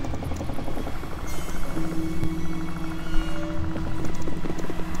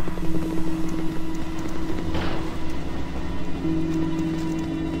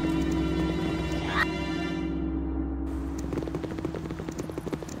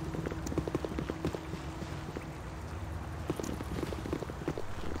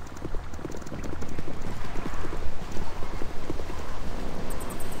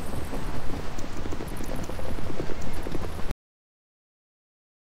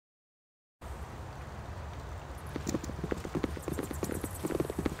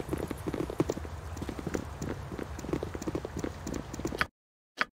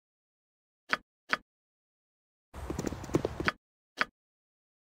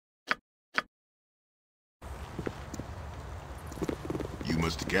 You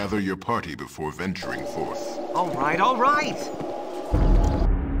must gather your party before venturing forth. All right, all right!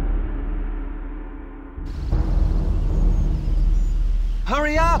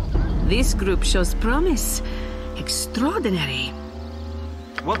 Hurry up! This group shows promise. Extraordinary.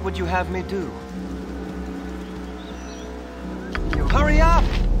 What would you have me do? Hurry up!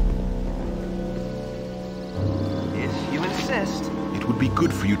 If you insist. It would be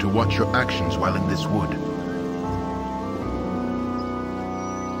good for you to watch your actions while in this wood.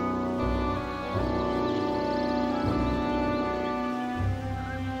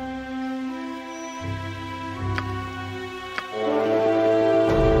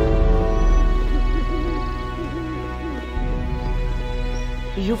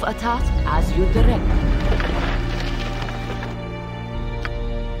 You've a task as you direct.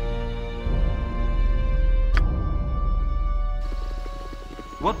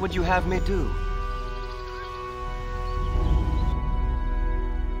 What would you have me do?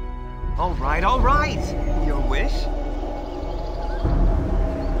 All right, all right! Your wish?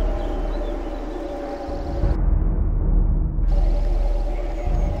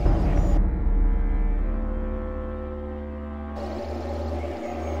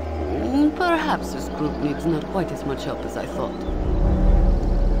 Perhaps this group needs not quite as much help as I thought.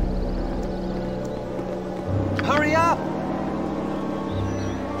 Hurry up!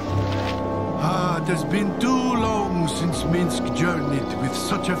 It has been too long since Minsk journeyed with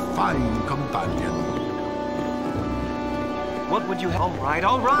such a fine companion. What would you have? All right,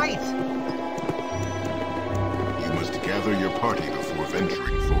 all right! You must gather your party before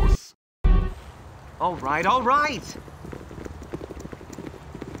venturing forth. All right, all right!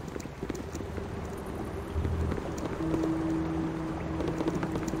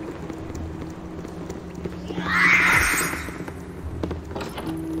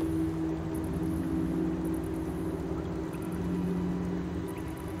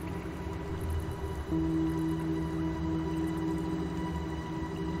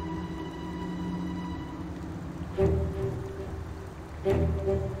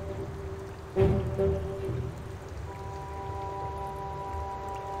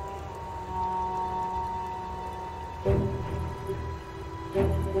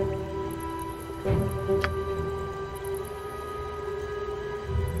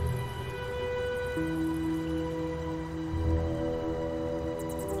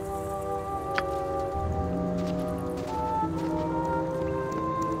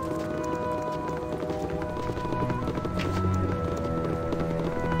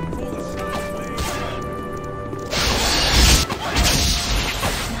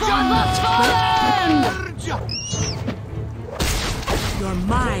 You're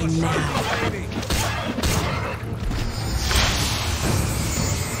mine now.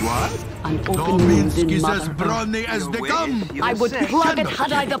 What? An No open Minsk wound in is as Mother. brawny as they come. I would plug it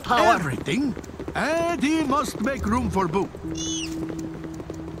had I the power. Everything. And he must make room for Boo.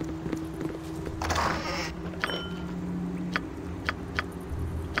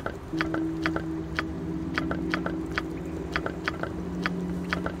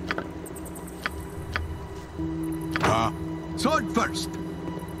 Sword first.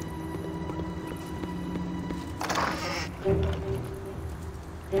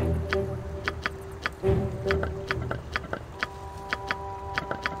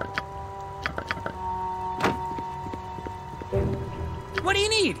 What do you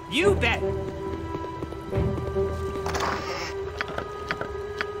need? You bet.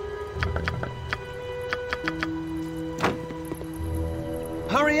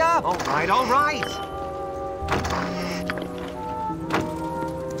 Hurry up! All right, all right!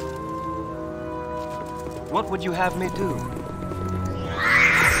 What would you have me do?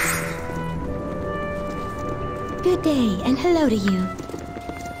 Good day, and hello to you.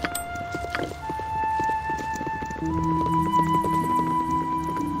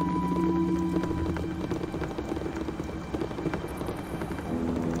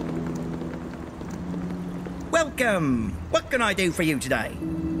 Welcome! What can I do for you today?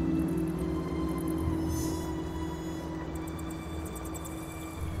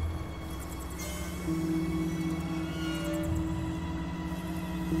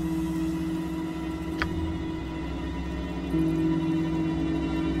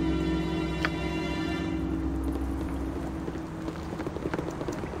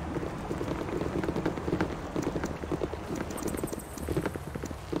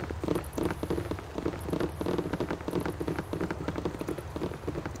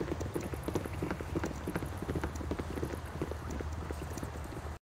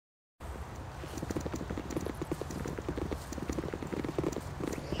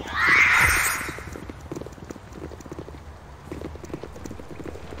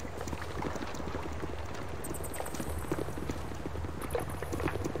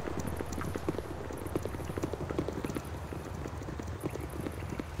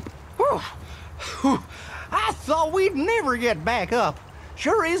 I thought we'd never get back up.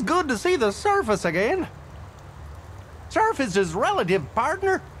 Sure is good to see the surface again. Surface is relative,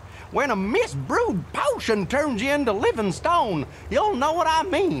 partner. When a misbrewed potion turns you into living stone, you'll know what I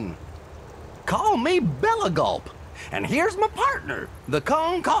mean. Call me Belagulp, and here's my partner, the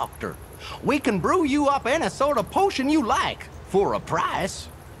Concoctor. We can brew you up any sort of potion you like, for a price.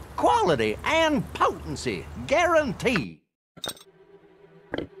 Quality and potency, guaranteed.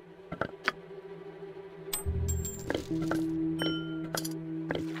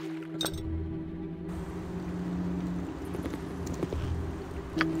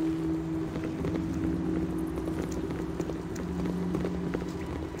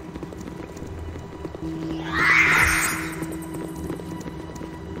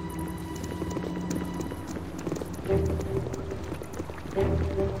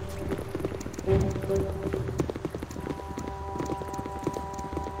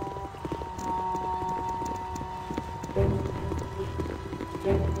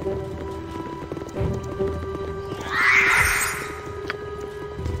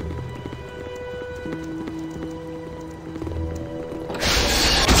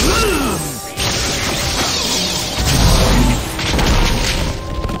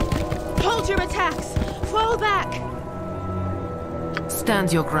 Hold your attacks! Fall back!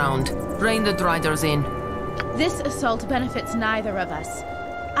 Stand your ground. Rein the Driders in. This assault benefits neither of us.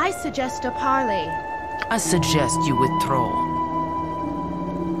 I suggest a parley. I suggest you withdraw.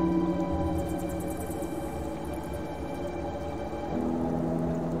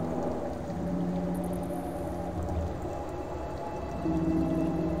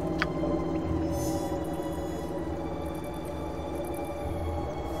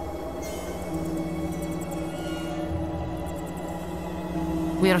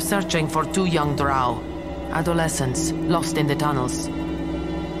 We are searching for 2 young drow, adolescents lost in the tunnels.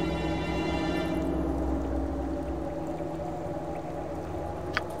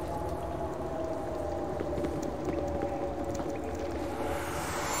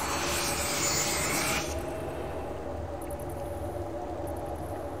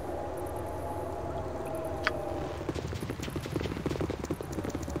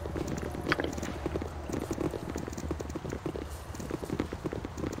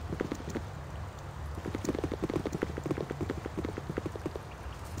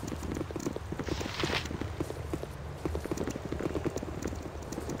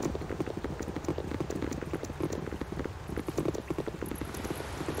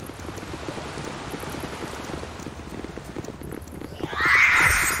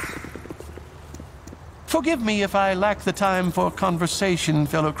 Forgive me if I lack the time for conversation,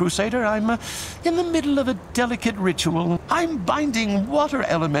 fellow Crusader. I'm in the middle of a delicate ritual. I'm binding water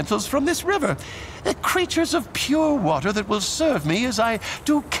elementals from this river. Creatures of pure water that will serve me as I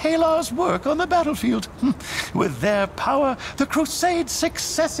do Kalar's work on the battlefield. With their power, the Crusade's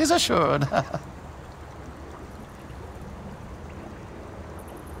success is assured.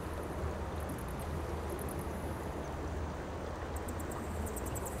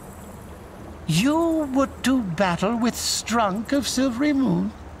 You would do battle with Strunk of Silvery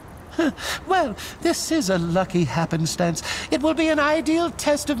Moon? Well, this is a lucky happenstance. It will be an ideal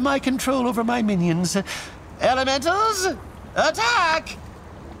test of my control over my minions. Elementals, attack!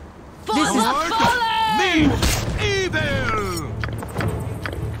 This is me, evil!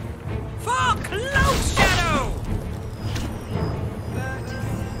 For Cloak Shadow!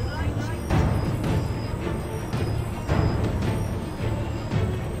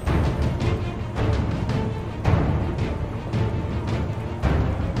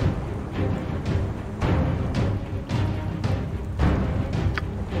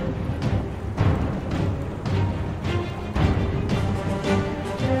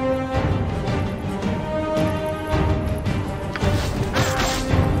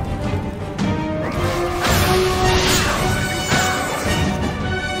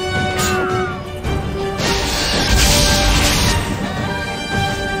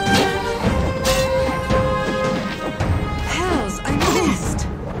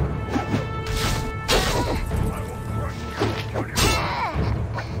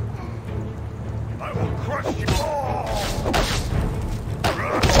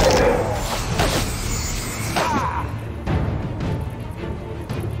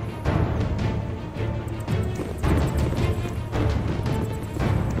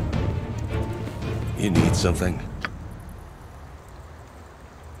 You need something?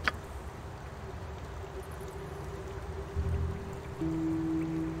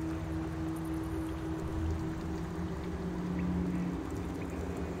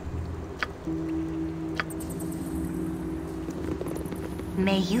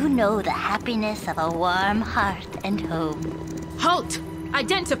 May you know the happiness of a warm heart and home. Halt!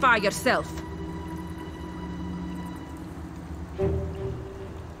 Identify yourself!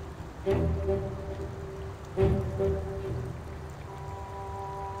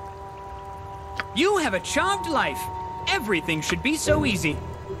 You have a charmed life. Everything should be so easy.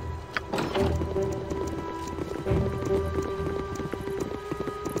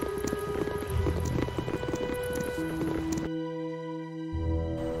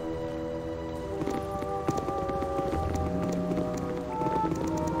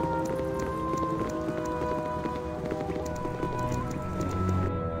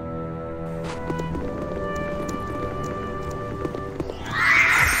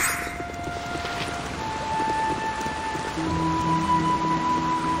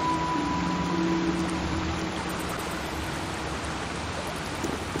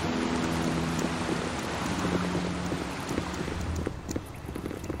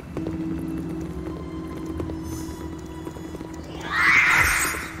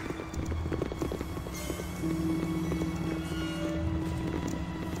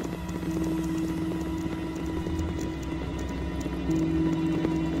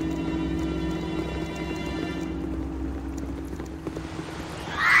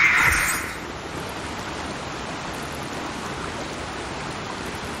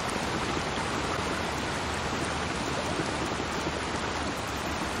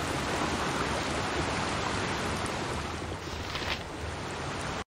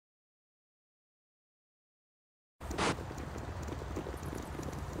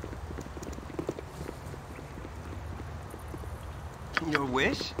 Your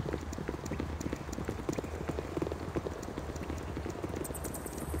wish?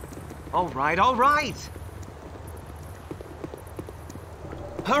 All right, all right!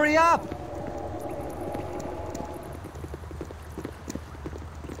 Hurry up!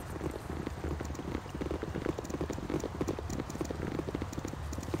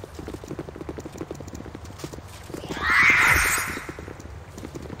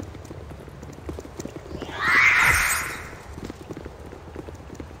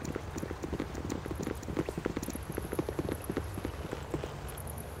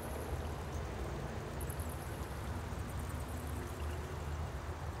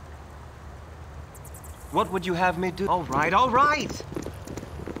 What would you have me do? All right, all right!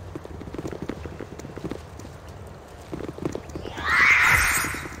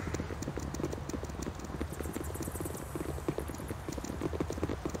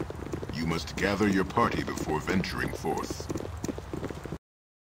 You must gather your party before venturing forth.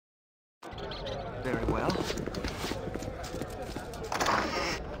 Very well.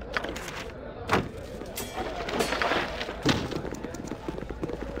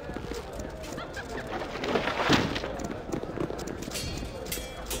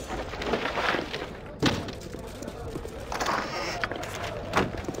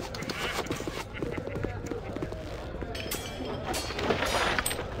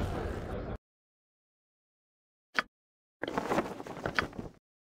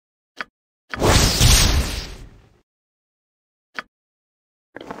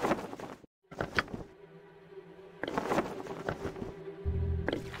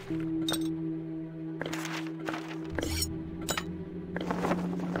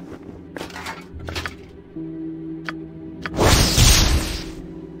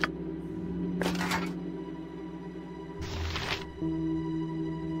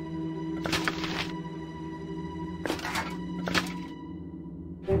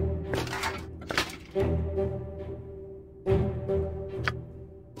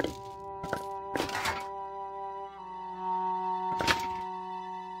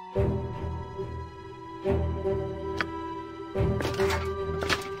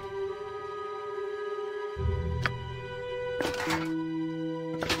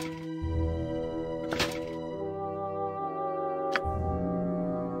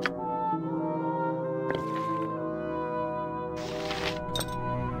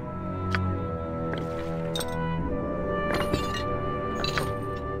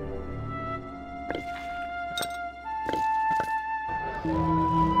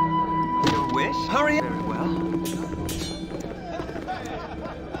 Your wish? Hurry up! Very well.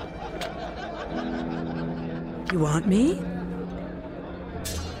 You want me?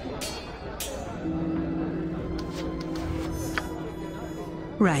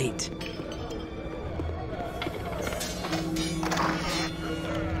 Right.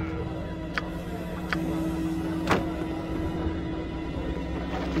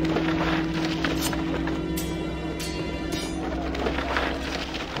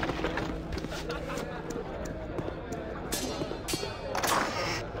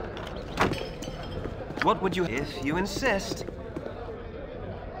 What would you... if you insist.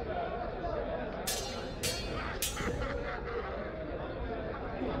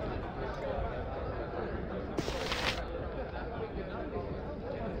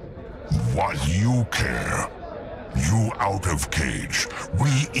 What you care? You out of cage,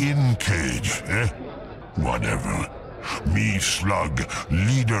 we in cage, eh? Whatever. Me Slug,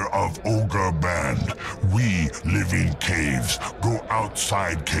 leader of Ogre Band. We live in caves, go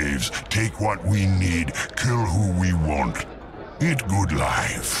outside caves, take what we need, kill who we want. It good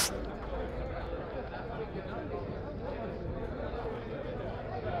life.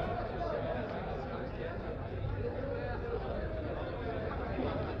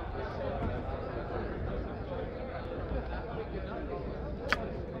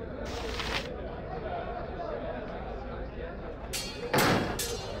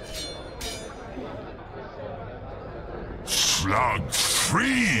 Slug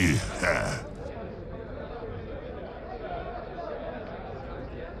free!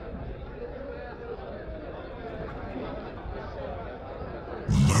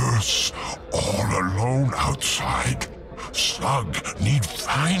 Nurse, all alone outside. Slug need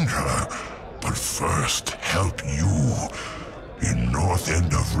find her, but first help you. In north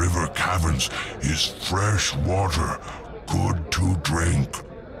end of river caverns is fresh water, good to drink.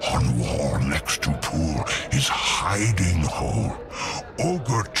 On wall next to pool is hiding hole.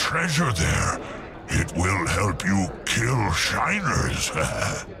 Ogre treasure there. It will help you kill shiners.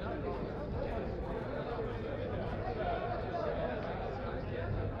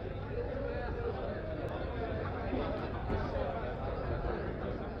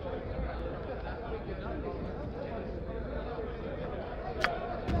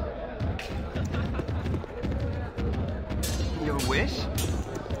 Wish?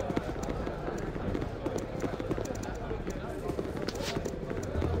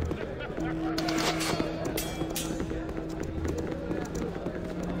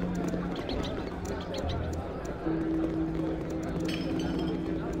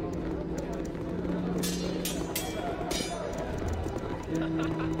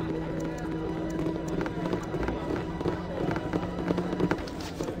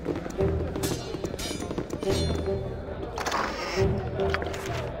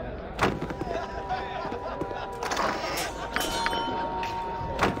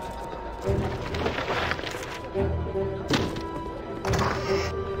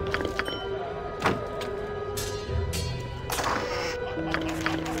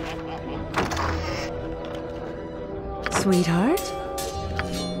 Sweetheart?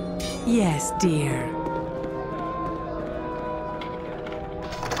 Yes, dear.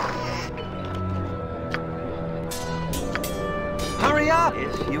 Hurry up,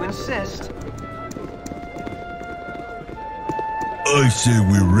 if you insist. I say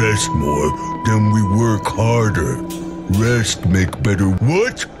we rest more, then we work harder. Rest make better.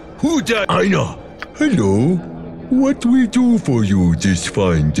 What? Who that? Aina. Hello. What we do for you this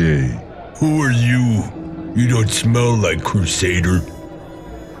fine day? Who are you? You don't smell like Crusader.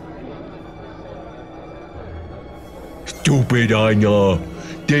 Stupid Aina.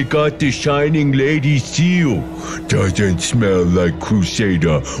 They got the Shining Lady seal. Doesn't smell like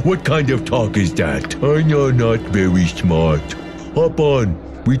Crusader. What kind of talk is that? Aina not very smart. Hop on.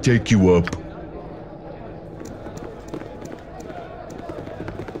 We take you up.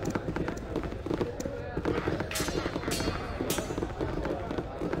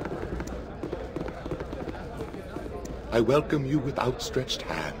 I welcome you with outstretched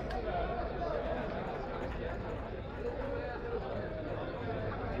hand.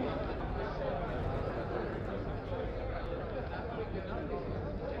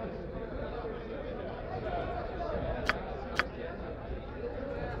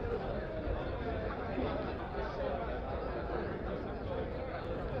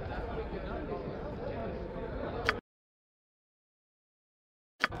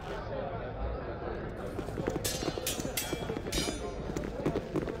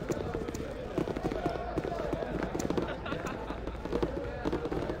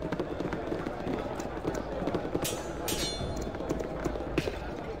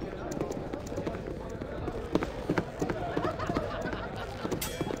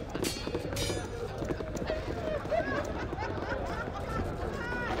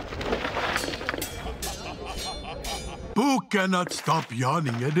 Who cannot stop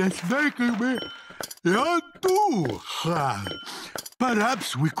yawning, and it's making me yawn too.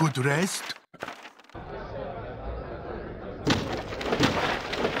 Perhaps we could rest.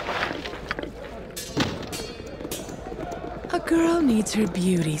 A girl needs her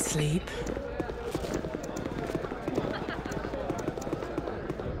beauty sleep.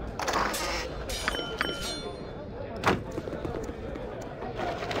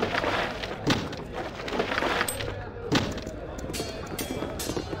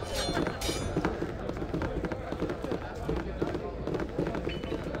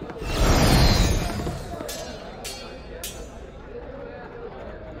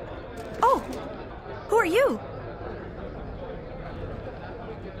 Who are you?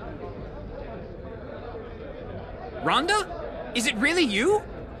 Rhonda? Is it really you?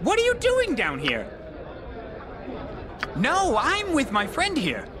 What are you doing down here? No, I'm with my friend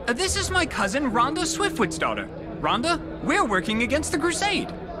here. This is my cousin, Rhonda Swiftwood's daughter. Rhonda, we're working against the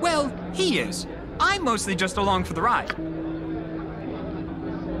Crusade. Well, he is. I'm mostly just along for the ride.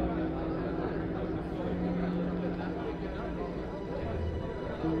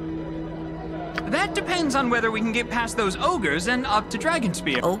 That depends on whether we can get past those ogres and up to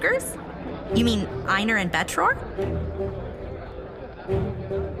Dragonspear. Ogres? You mean Einar and Betror?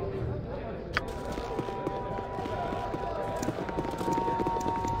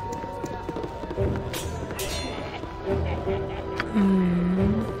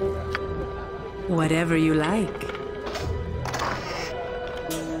 Whatever you like.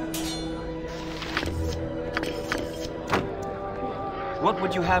 What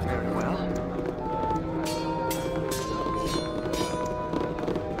would you have? Very well.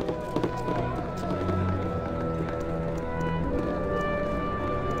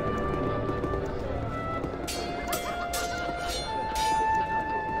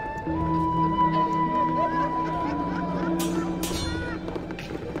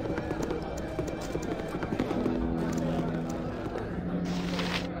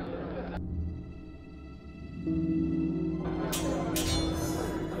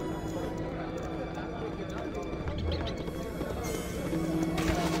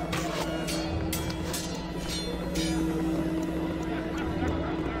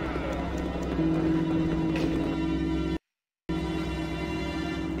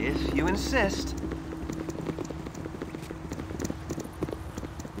 If you insist.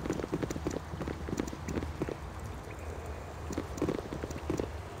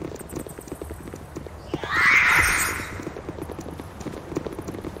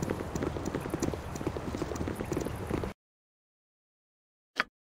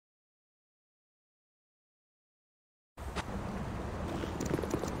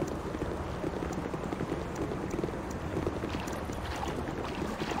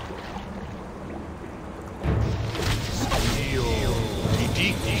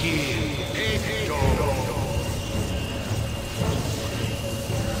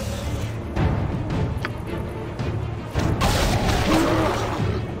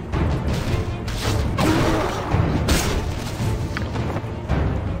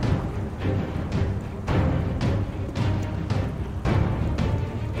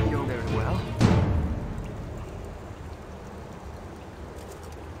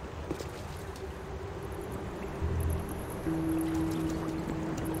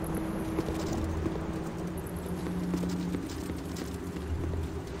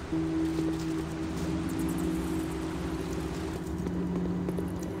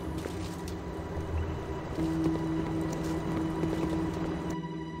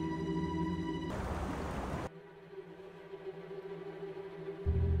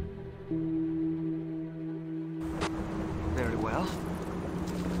 Very well.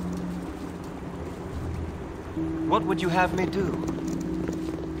 What would you have me do?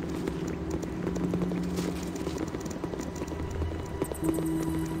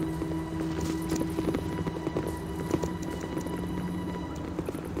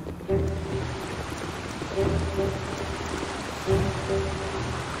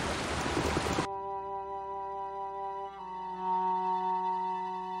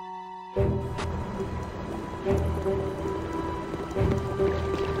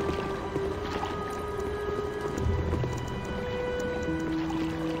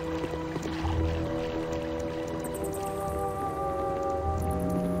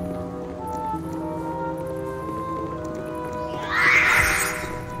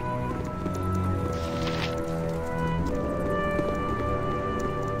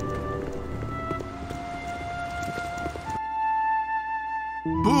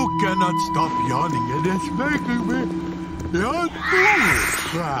 Boo cannot stop yawning, and it's making me yawn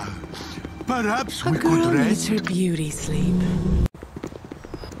too. Perhaps we could Girl rest. needs her beauty sleep.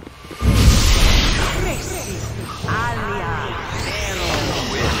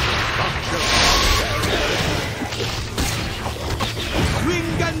 Swing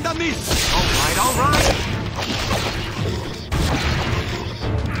and a miss. All right.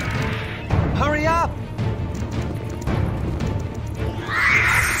 Hurry up!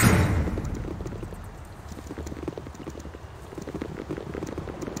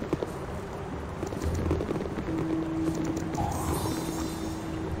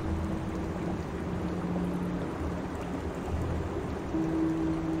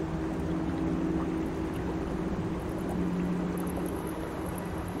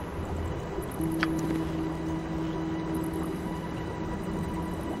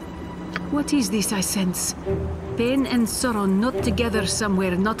 What is this I sense? Pain and sorrow not together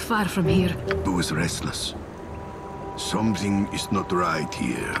somewhere not far from here. Boo is restless. Something is not right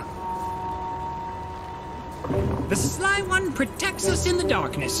here. The Sly One protects us in the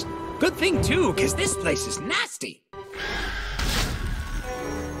darkness. Good thing, too, because this place is nasty.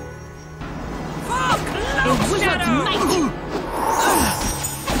 A wizard's might!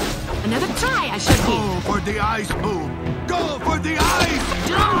 Another try, I should Go give. for the eyes, Boo! Go for the eyes!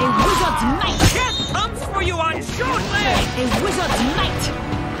 A wizard's might! Death comes for you on shortly! A wizard's might!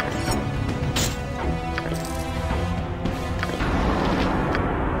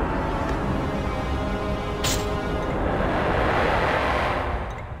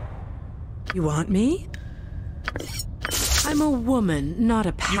 You want me? I'm a woman, not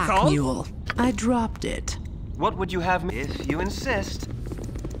a pack mule. I dropped it. What would you have me if you insist?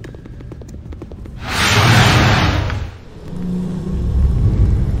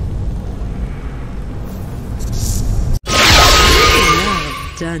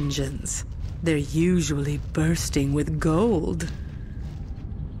 Dungeons. They're usually bursting with gold.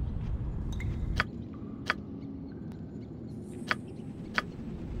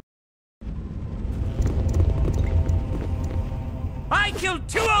 I killed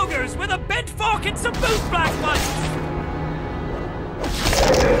 2 ogres with a bent fork and some boot black ones!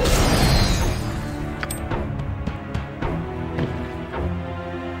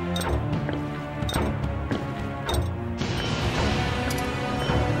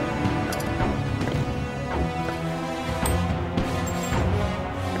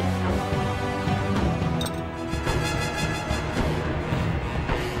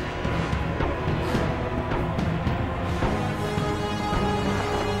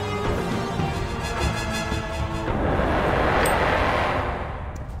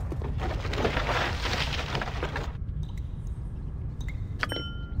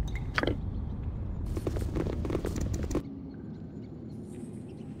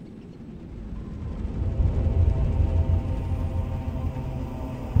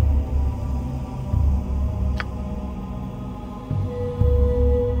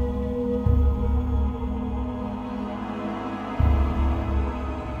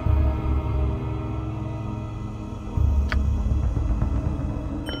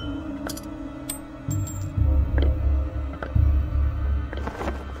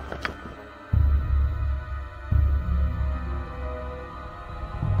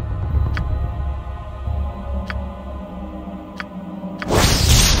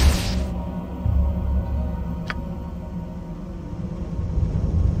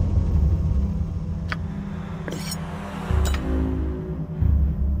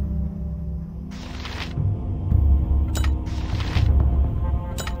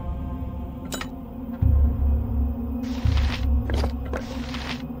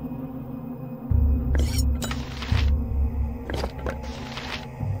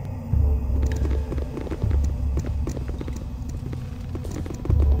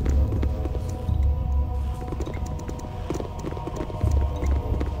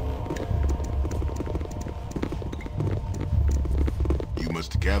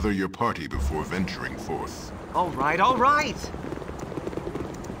 gather your party before venturing forth. All right, all right!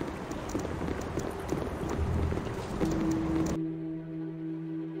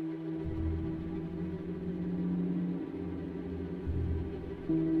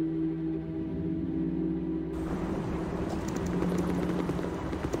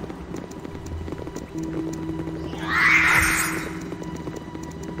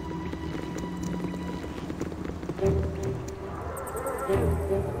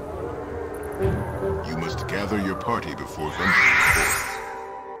 You must gather your party before venturing forth.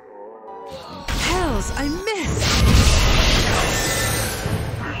 Hells, I missed!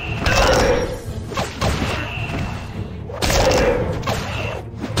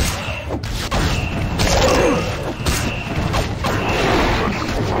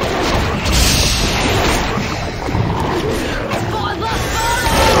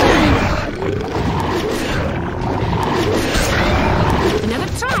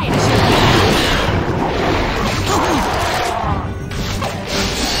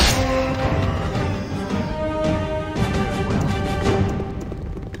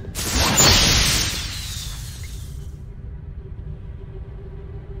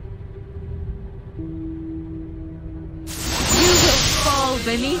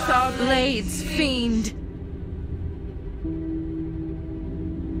 Beneath our blades, fiend!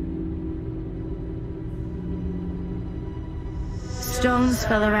 Stones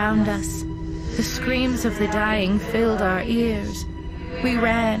fell around us. The screams of the dying filled our ears. We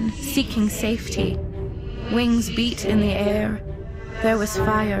ran, seeking safety. Wings beat in the air. There was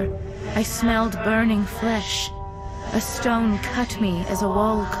fire. I smelled burning flesh. A stone cut me as a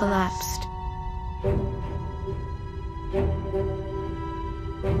wall collapsed.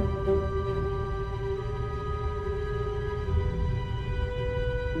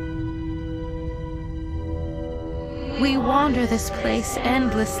 We wander this place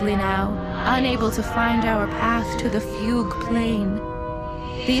endlessly now, unable to find our path to the Fugue Plain.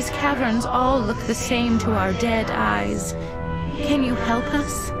 These caverns all look the same to our dead eyes. Can you help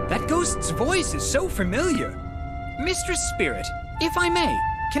us? That ghost's voice is so familiar. Mistress Spirit, if I may,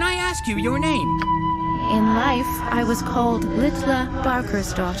 can I ask you your name? In life, I was called Litla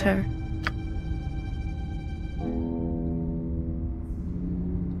Barker's daughter.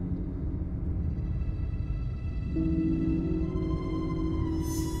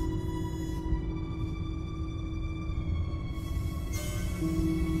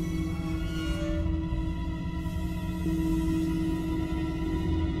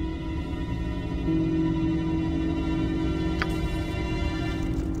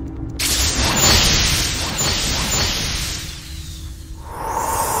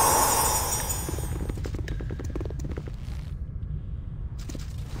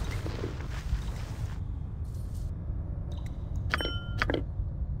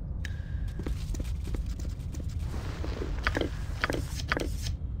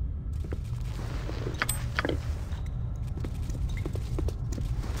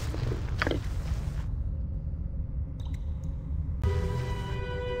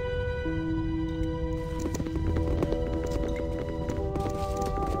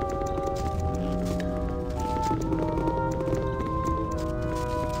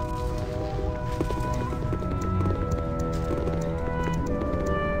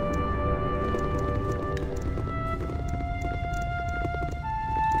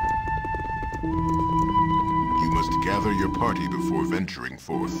 Gather your party before venturing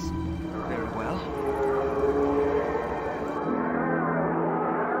forth. Very well.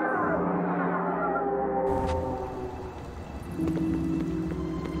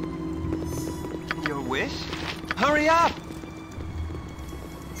 Your wish? Hurry up!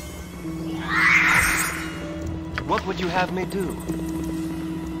 What would you have me do?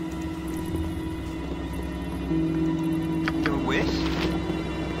 Your wish?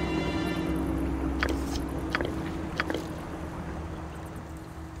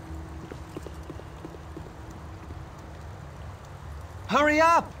 Hurry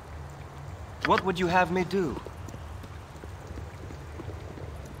up! What would you have me do?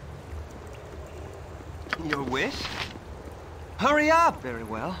 Your wish? Hurry up! Very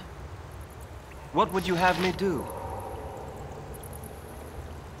well. What would you have me do?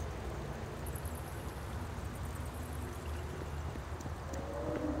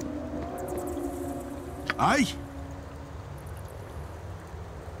 Aye?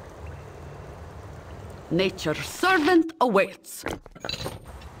 Nature's servant awaits.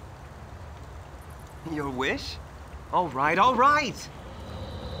 Your wish? All right, all right!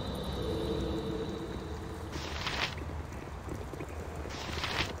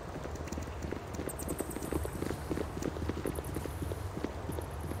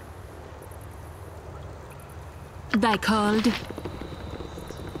 word I called.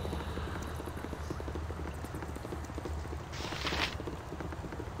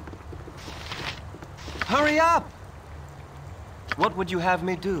 Hurry up! What would you have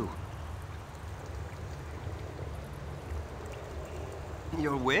me do?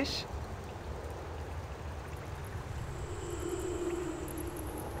 Your wish?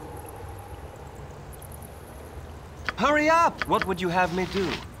 Hurry up! What would you have me do?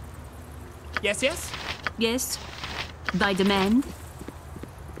 Yes, yes? Yes. Thy demand?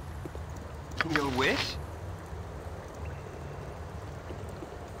 Your wish?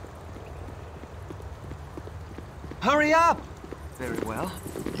 Hurry up! Very well.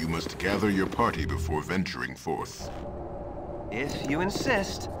 You must gather your party before venturing forth. If you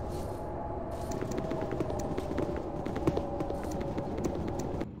insist.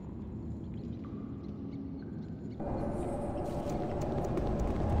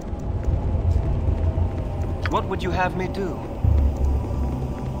 What would you have me do?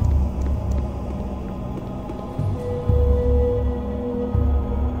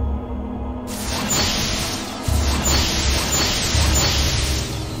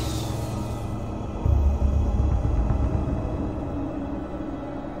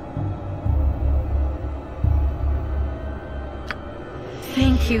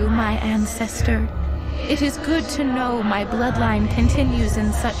 Thank you, my ancestor. It is good to know my bloodline continues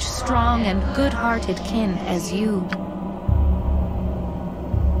in such strong and good-hearted kin as you.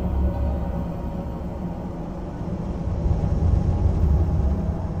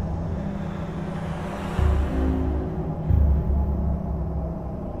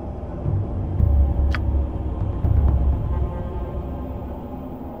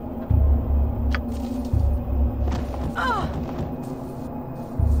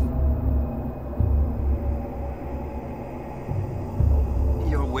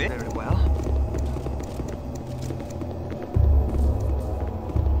 Very well.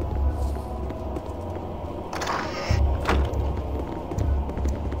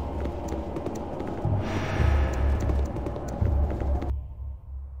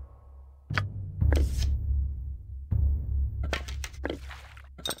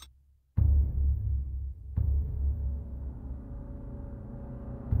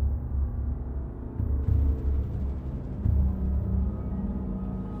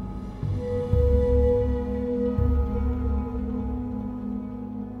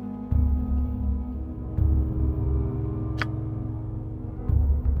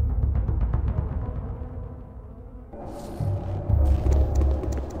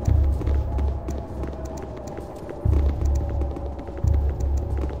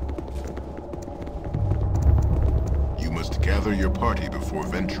 Gather your party before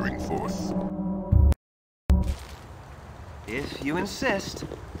venturing forth. If you insist.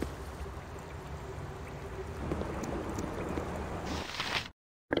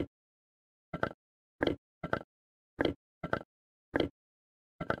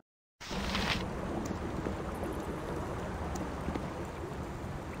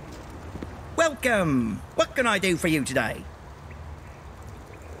 Welcome! What can I do for you today?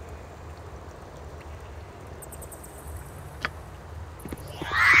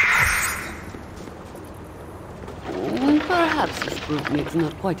 Perhaps this group needs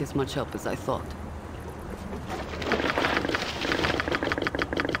not quite as much help as I thought.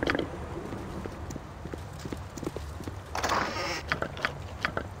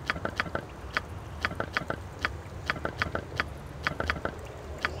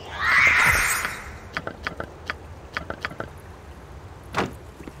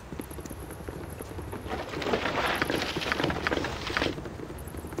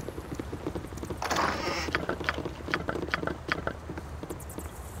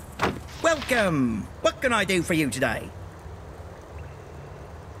 Welcome! What can I do for you today?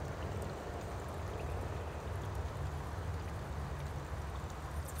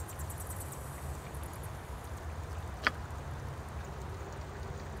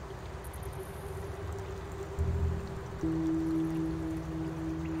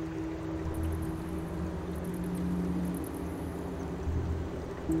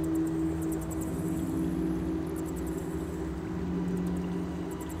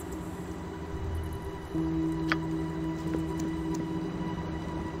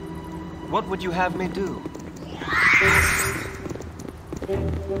 What would you have me do? Very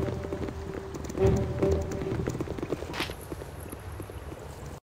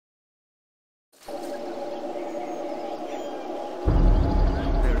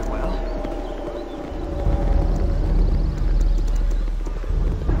well.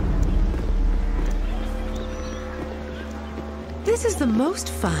 This is the most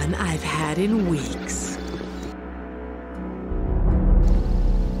fun I've had in weeks.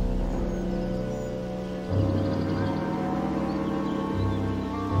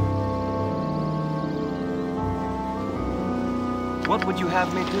 What would you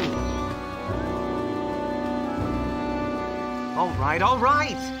have me do? All right, all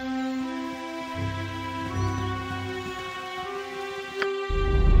right!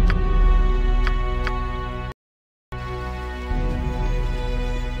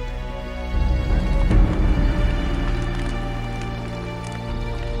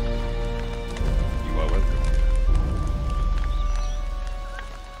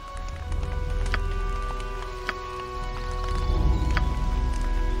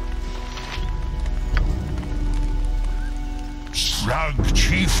 Slug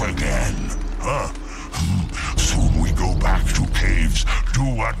Chief again, huh? Soon we go back to caves, do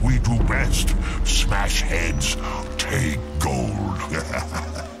what we do best. Smash heads, take gold.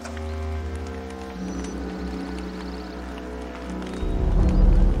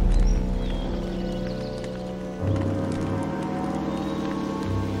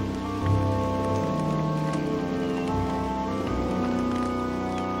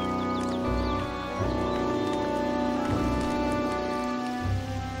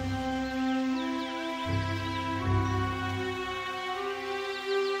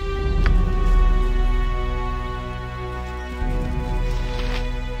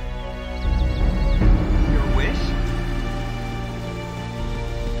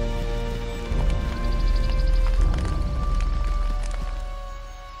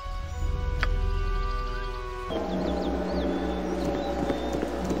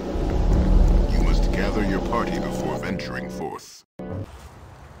 Gather your party before venturing forth.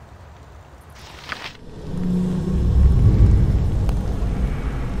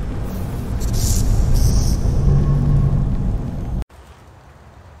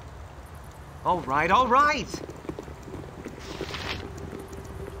 All right, all right!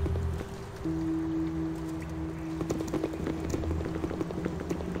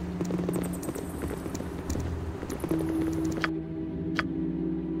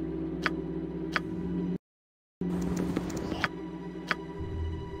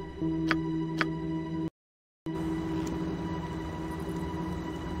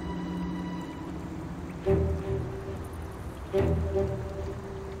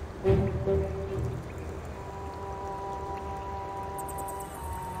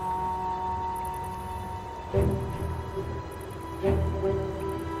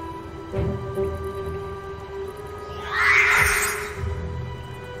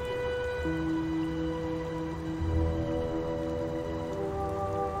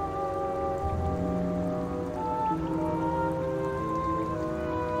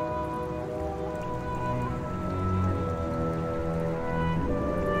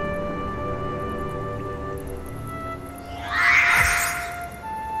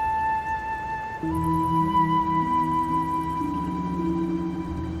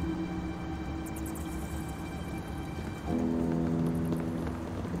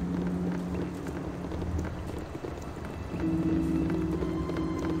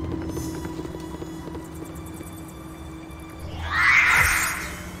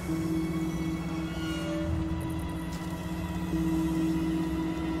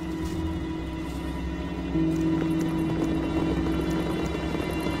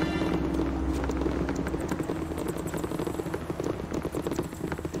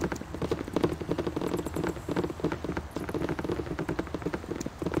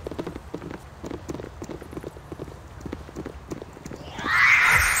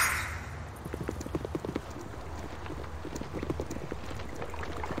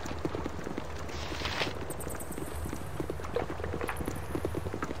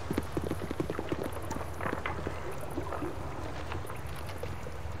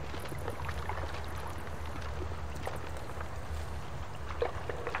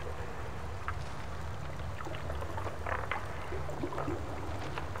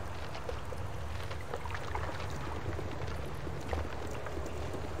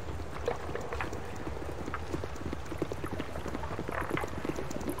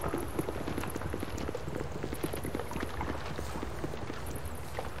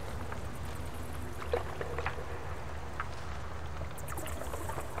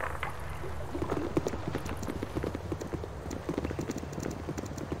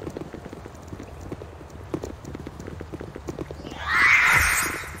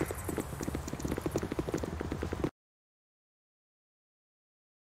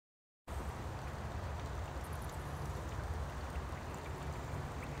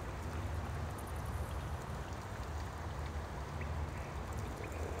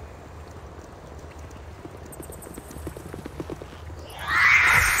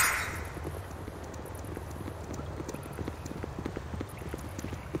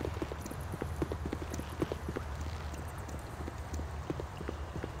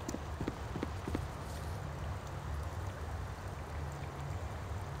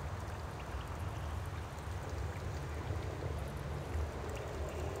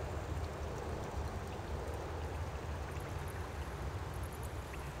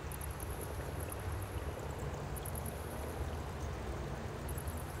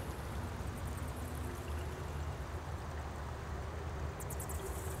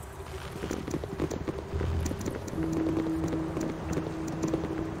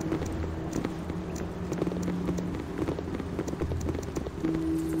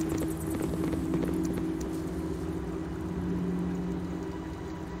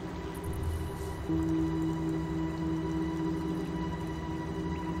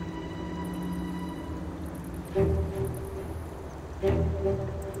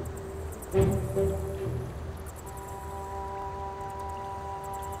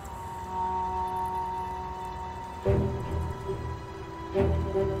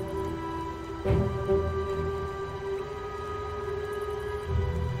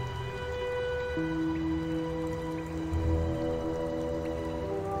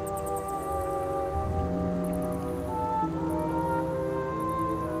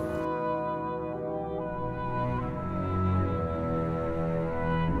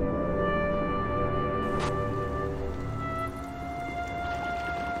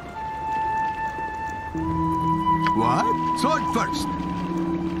 What? Sword first!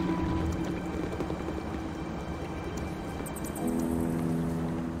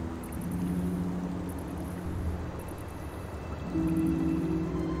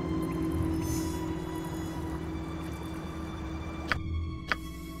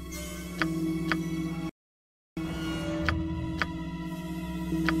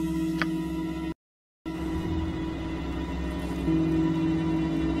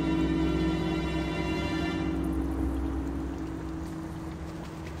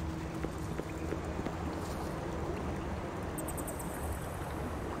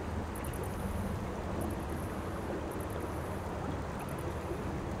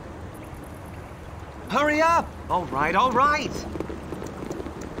 Hurry up! All right, all right!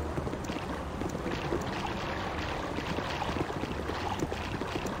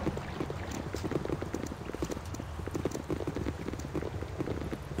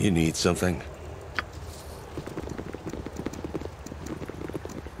 You need something?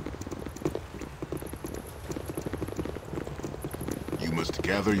 You must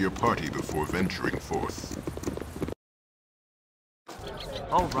gather your party before venturing forth.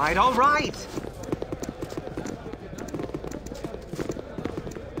 All right, all right!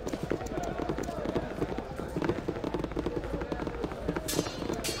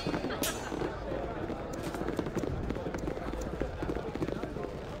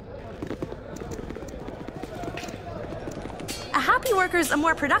 A happy worker's a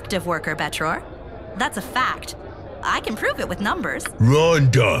more productive worker, Betror. That's a fact. I can prove it with numbers.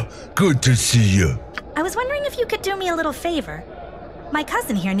 Rhonda, good to see you. I was wondering if you could do me a little favor. My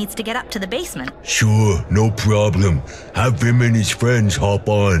cousin here needs to get up to the basement. Sure, no problem. Have him and his friends hop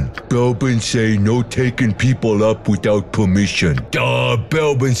on. Belbin say no taking people up without permission.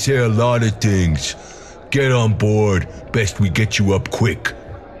 Belbin say a lot of things. Get on board. Best we get you up quick.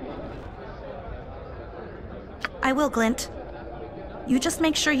 I will, Glint. You just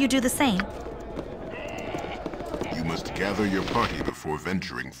make sure you do the same. You must gather your party before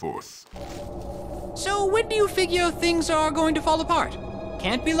venturing forth. So when do you figure things are going to fall apart?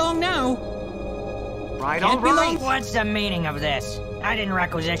 Can't be long now. Right, Can't all right. What's the meaning of this? I didn't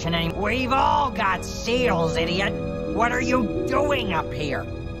requisition any. We've all got seals, idiot. What are you doing up here?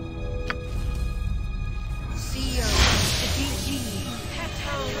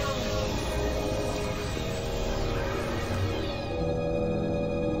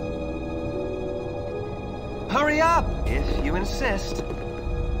 Hurry up, if you insist.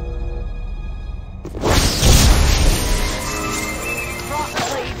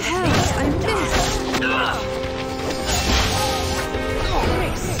 Help, I missed.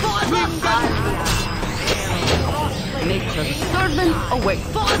 Nature's servant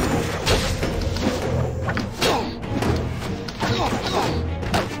awaits.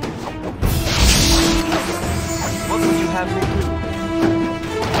 What would you have me do?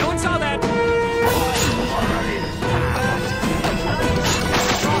 No one saw that.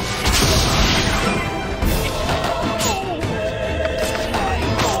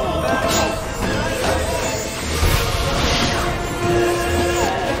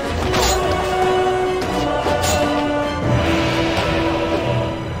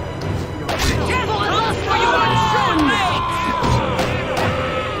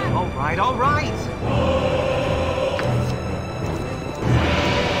 All right.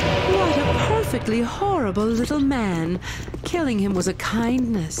 What a perfectly horrible little man. Killing him was a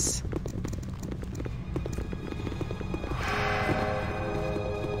kindness.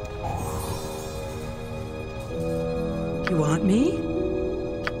 You want me?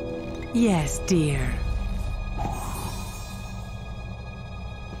 Yes, dear.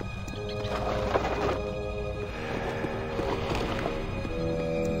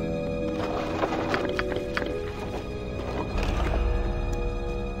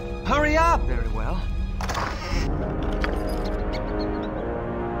 Hurry up! Very well.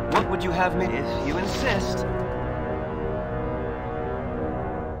 What would you have me if you insist?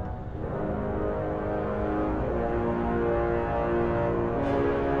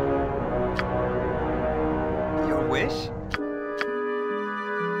 Your wish?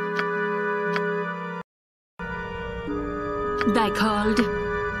 Thy called.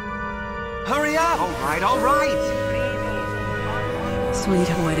 Hurry up! All right. Sweet,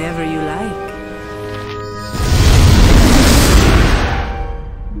 whatever you like.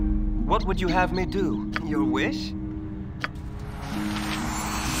 What would you have me do? Your wish?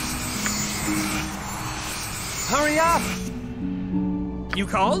 Hurry up! You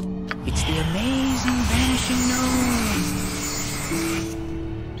called? It's the amazing vanishing gnome.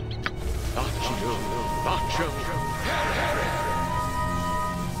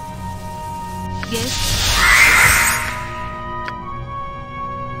 Yes?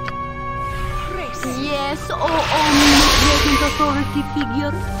 Yes, omnipresent authority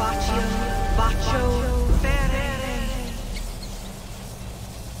figure.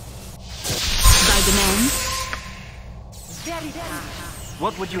 By demand?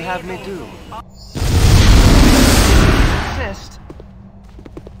 What would you have me do? Insist.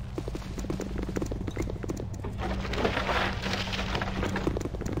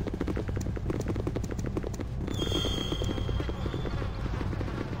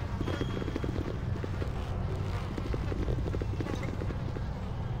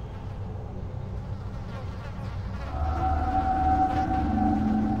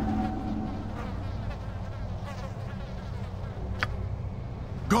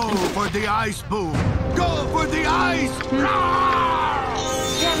 Go for the ice, Boo! Go for the ice!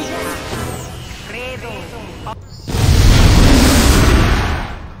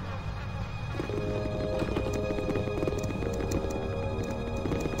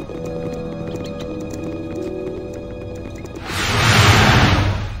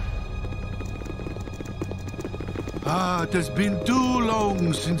 It has been too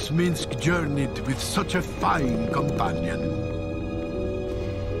long since Minsk journeyed with such a fine companion.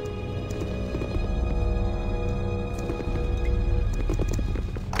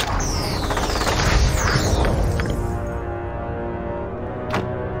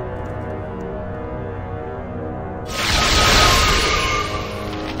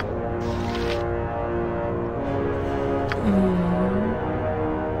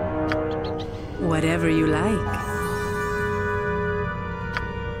 Whatever you like.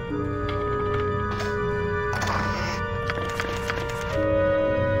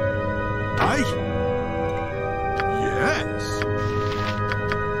 Yes.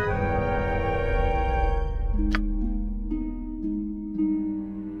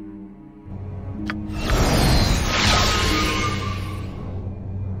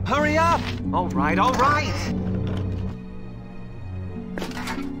 Hurry up! All right.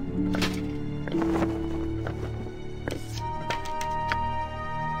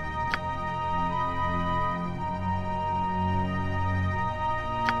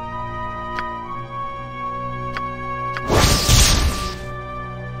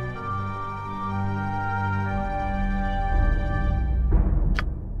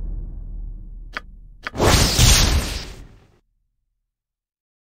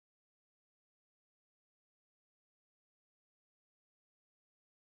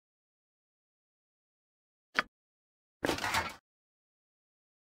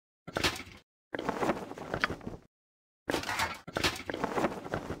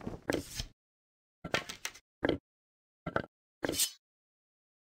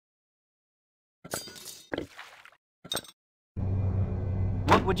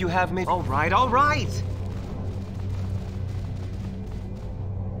 What would you have me? All right.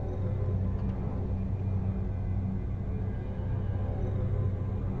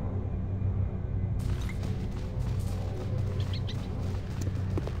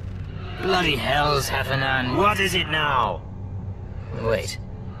 Bloody hells, Heffernan. What is it now? Wait.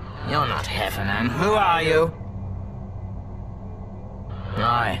 You're not Heffernan. Who are you?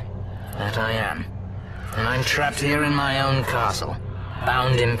 Aye, that I am. And I'm trapped here in my own castle,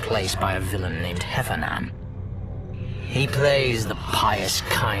 bound in place by a villain named Heffernan. He plays the pious,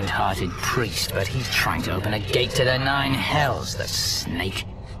 kind-hearted priest, but he's trying to open a gate to the 9 hells, the snake.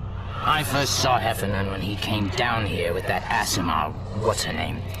 I first saw Heffernan when he came down here with that Aasimar, what's her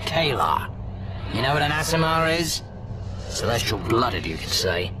name, Kayla. You know what an Aasimar is? Celestial blooded, you could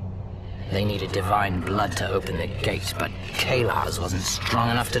say. They needed divine blood to open the gate, but Kayla's wasn't strong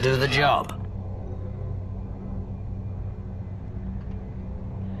enough to do the job.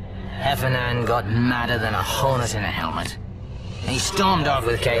 Heffernan got madder than a hornet in a helmet. He stormed off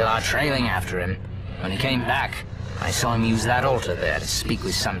with Kayla trailing after him. When he came back, I saw him use that altar there to speak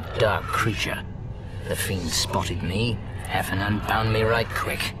with some dark creature. The fiend spotted me. Heffernan bound me right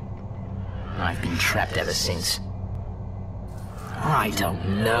quick. I've been trapped ever since. I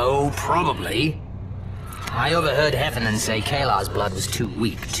don't know, probably. I overheard Heffernan say Kayla's blood was too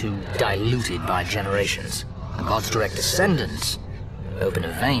weak, too diluted by generations. A god's direct descendants. Open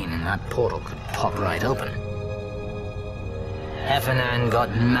a vein and that portal could pop right open. Heffernan got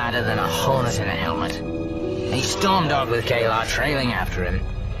madder than a hornet in a helmet. He stormed off with Kalar trailing after him.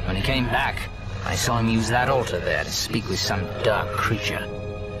 When he came back, I saw him use that altar there to speak with some dark creature.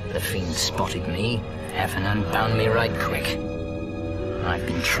 The fiend spotted me. Heffernan bound me right quick. I've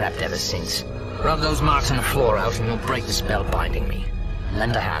been trapped ever since. Rub those marks on the floor out and you'll break the spell binding me.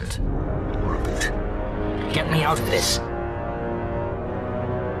 Lend a hand. Or a boot. Get me out of this.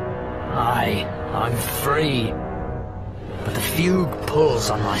 I'm free. But the fugue pulls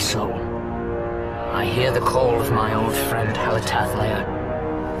on my soul. I hear the call of my old friend Halatathleir.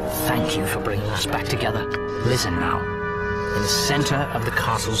 Thank you for bringing us back together. Listen now. In the center of the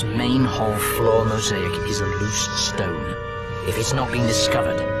castle's main hall floor mosaic is a loose stone. If it's not been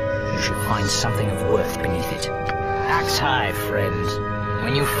discovered, you should find something of worth beneath it. Axe high, friends.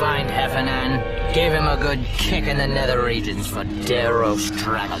 When you find Heffernan, give him a good kick in the nether regions for Deros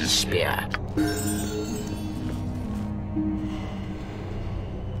Dragon Spear.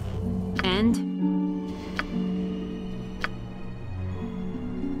 And?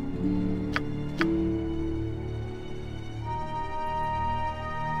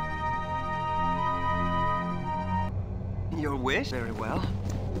 Your wish? Very well.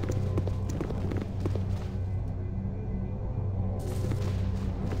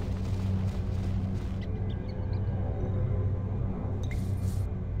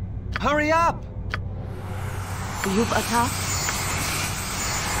 Hurry up! You've attacked?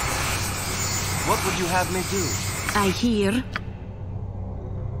 What would you have me do? I hear.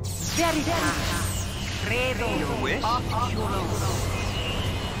 Your wish?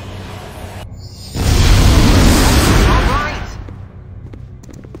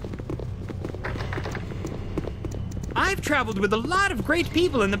 I've traveled with a lot of great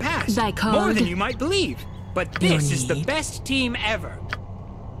people in the past. Like more than you might believe. But this is the best team ever.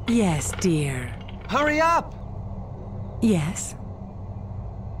 Yes, dear. Hurry up! Yes.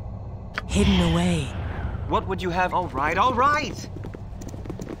 Hidden away. What would you have? All right, all right!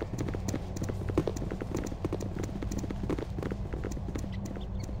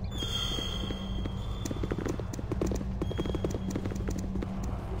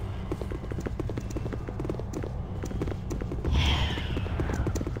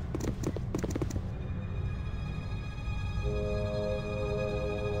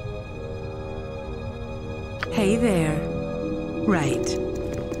 Hey there. Right.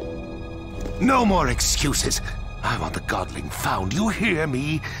 No more excuses. I want the godling found. You hear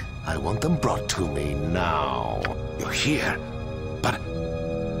me? I want them brought to me now. You're here. But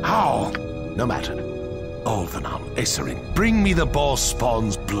how? No matter. Olvenal, Isserin, bring me the boar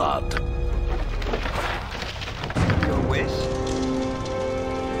spawn's blood. Your wish?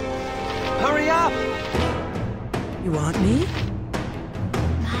 Hurry up! You want me?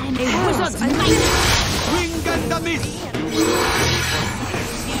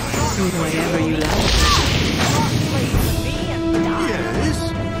 Whatever you like. Yes?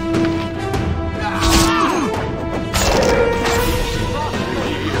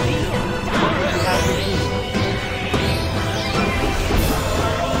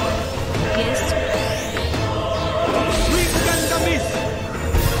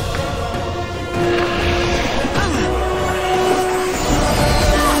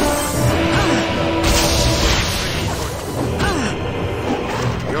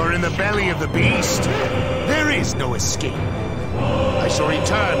 Belly of the beast, there is no escape. I shall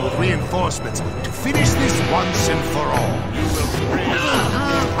return with reinforcements to finish this once and for all.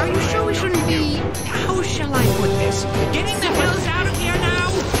 Are you sure we shouldn't be... How shall I put this? Getting the hells out of here now?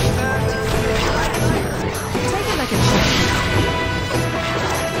 Take it like a chance.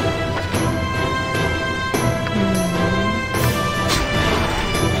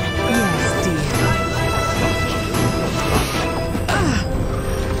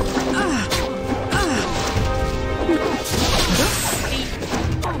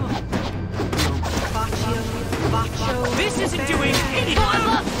 This isn't doing anything!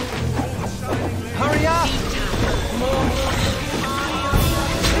 Hurry up!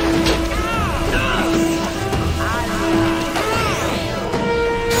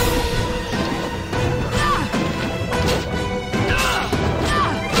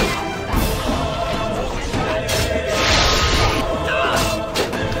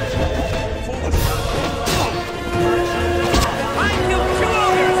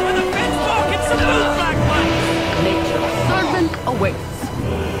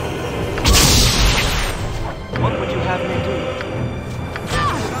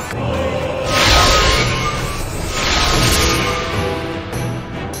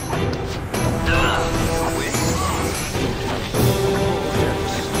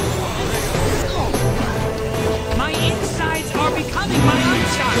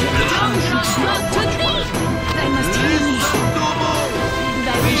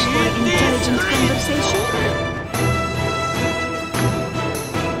 conversation?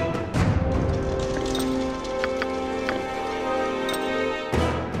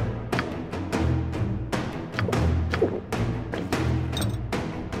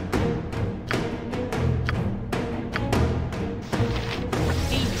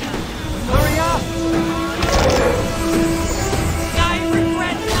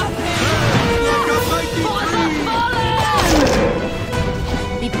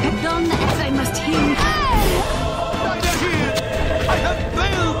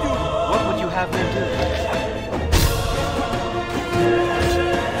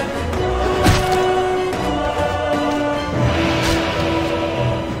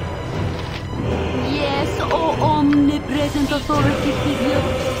 Omnipresent authority figure.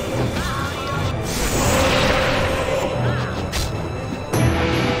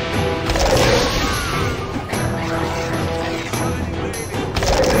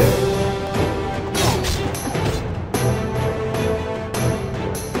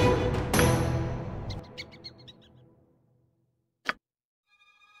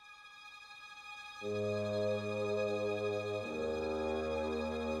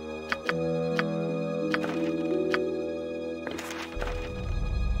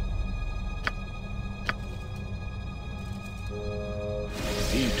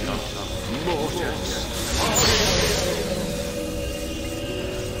 I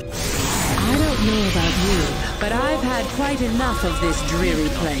don't know about you, but I've had quite enough of this dreary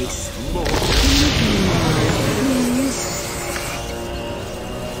place.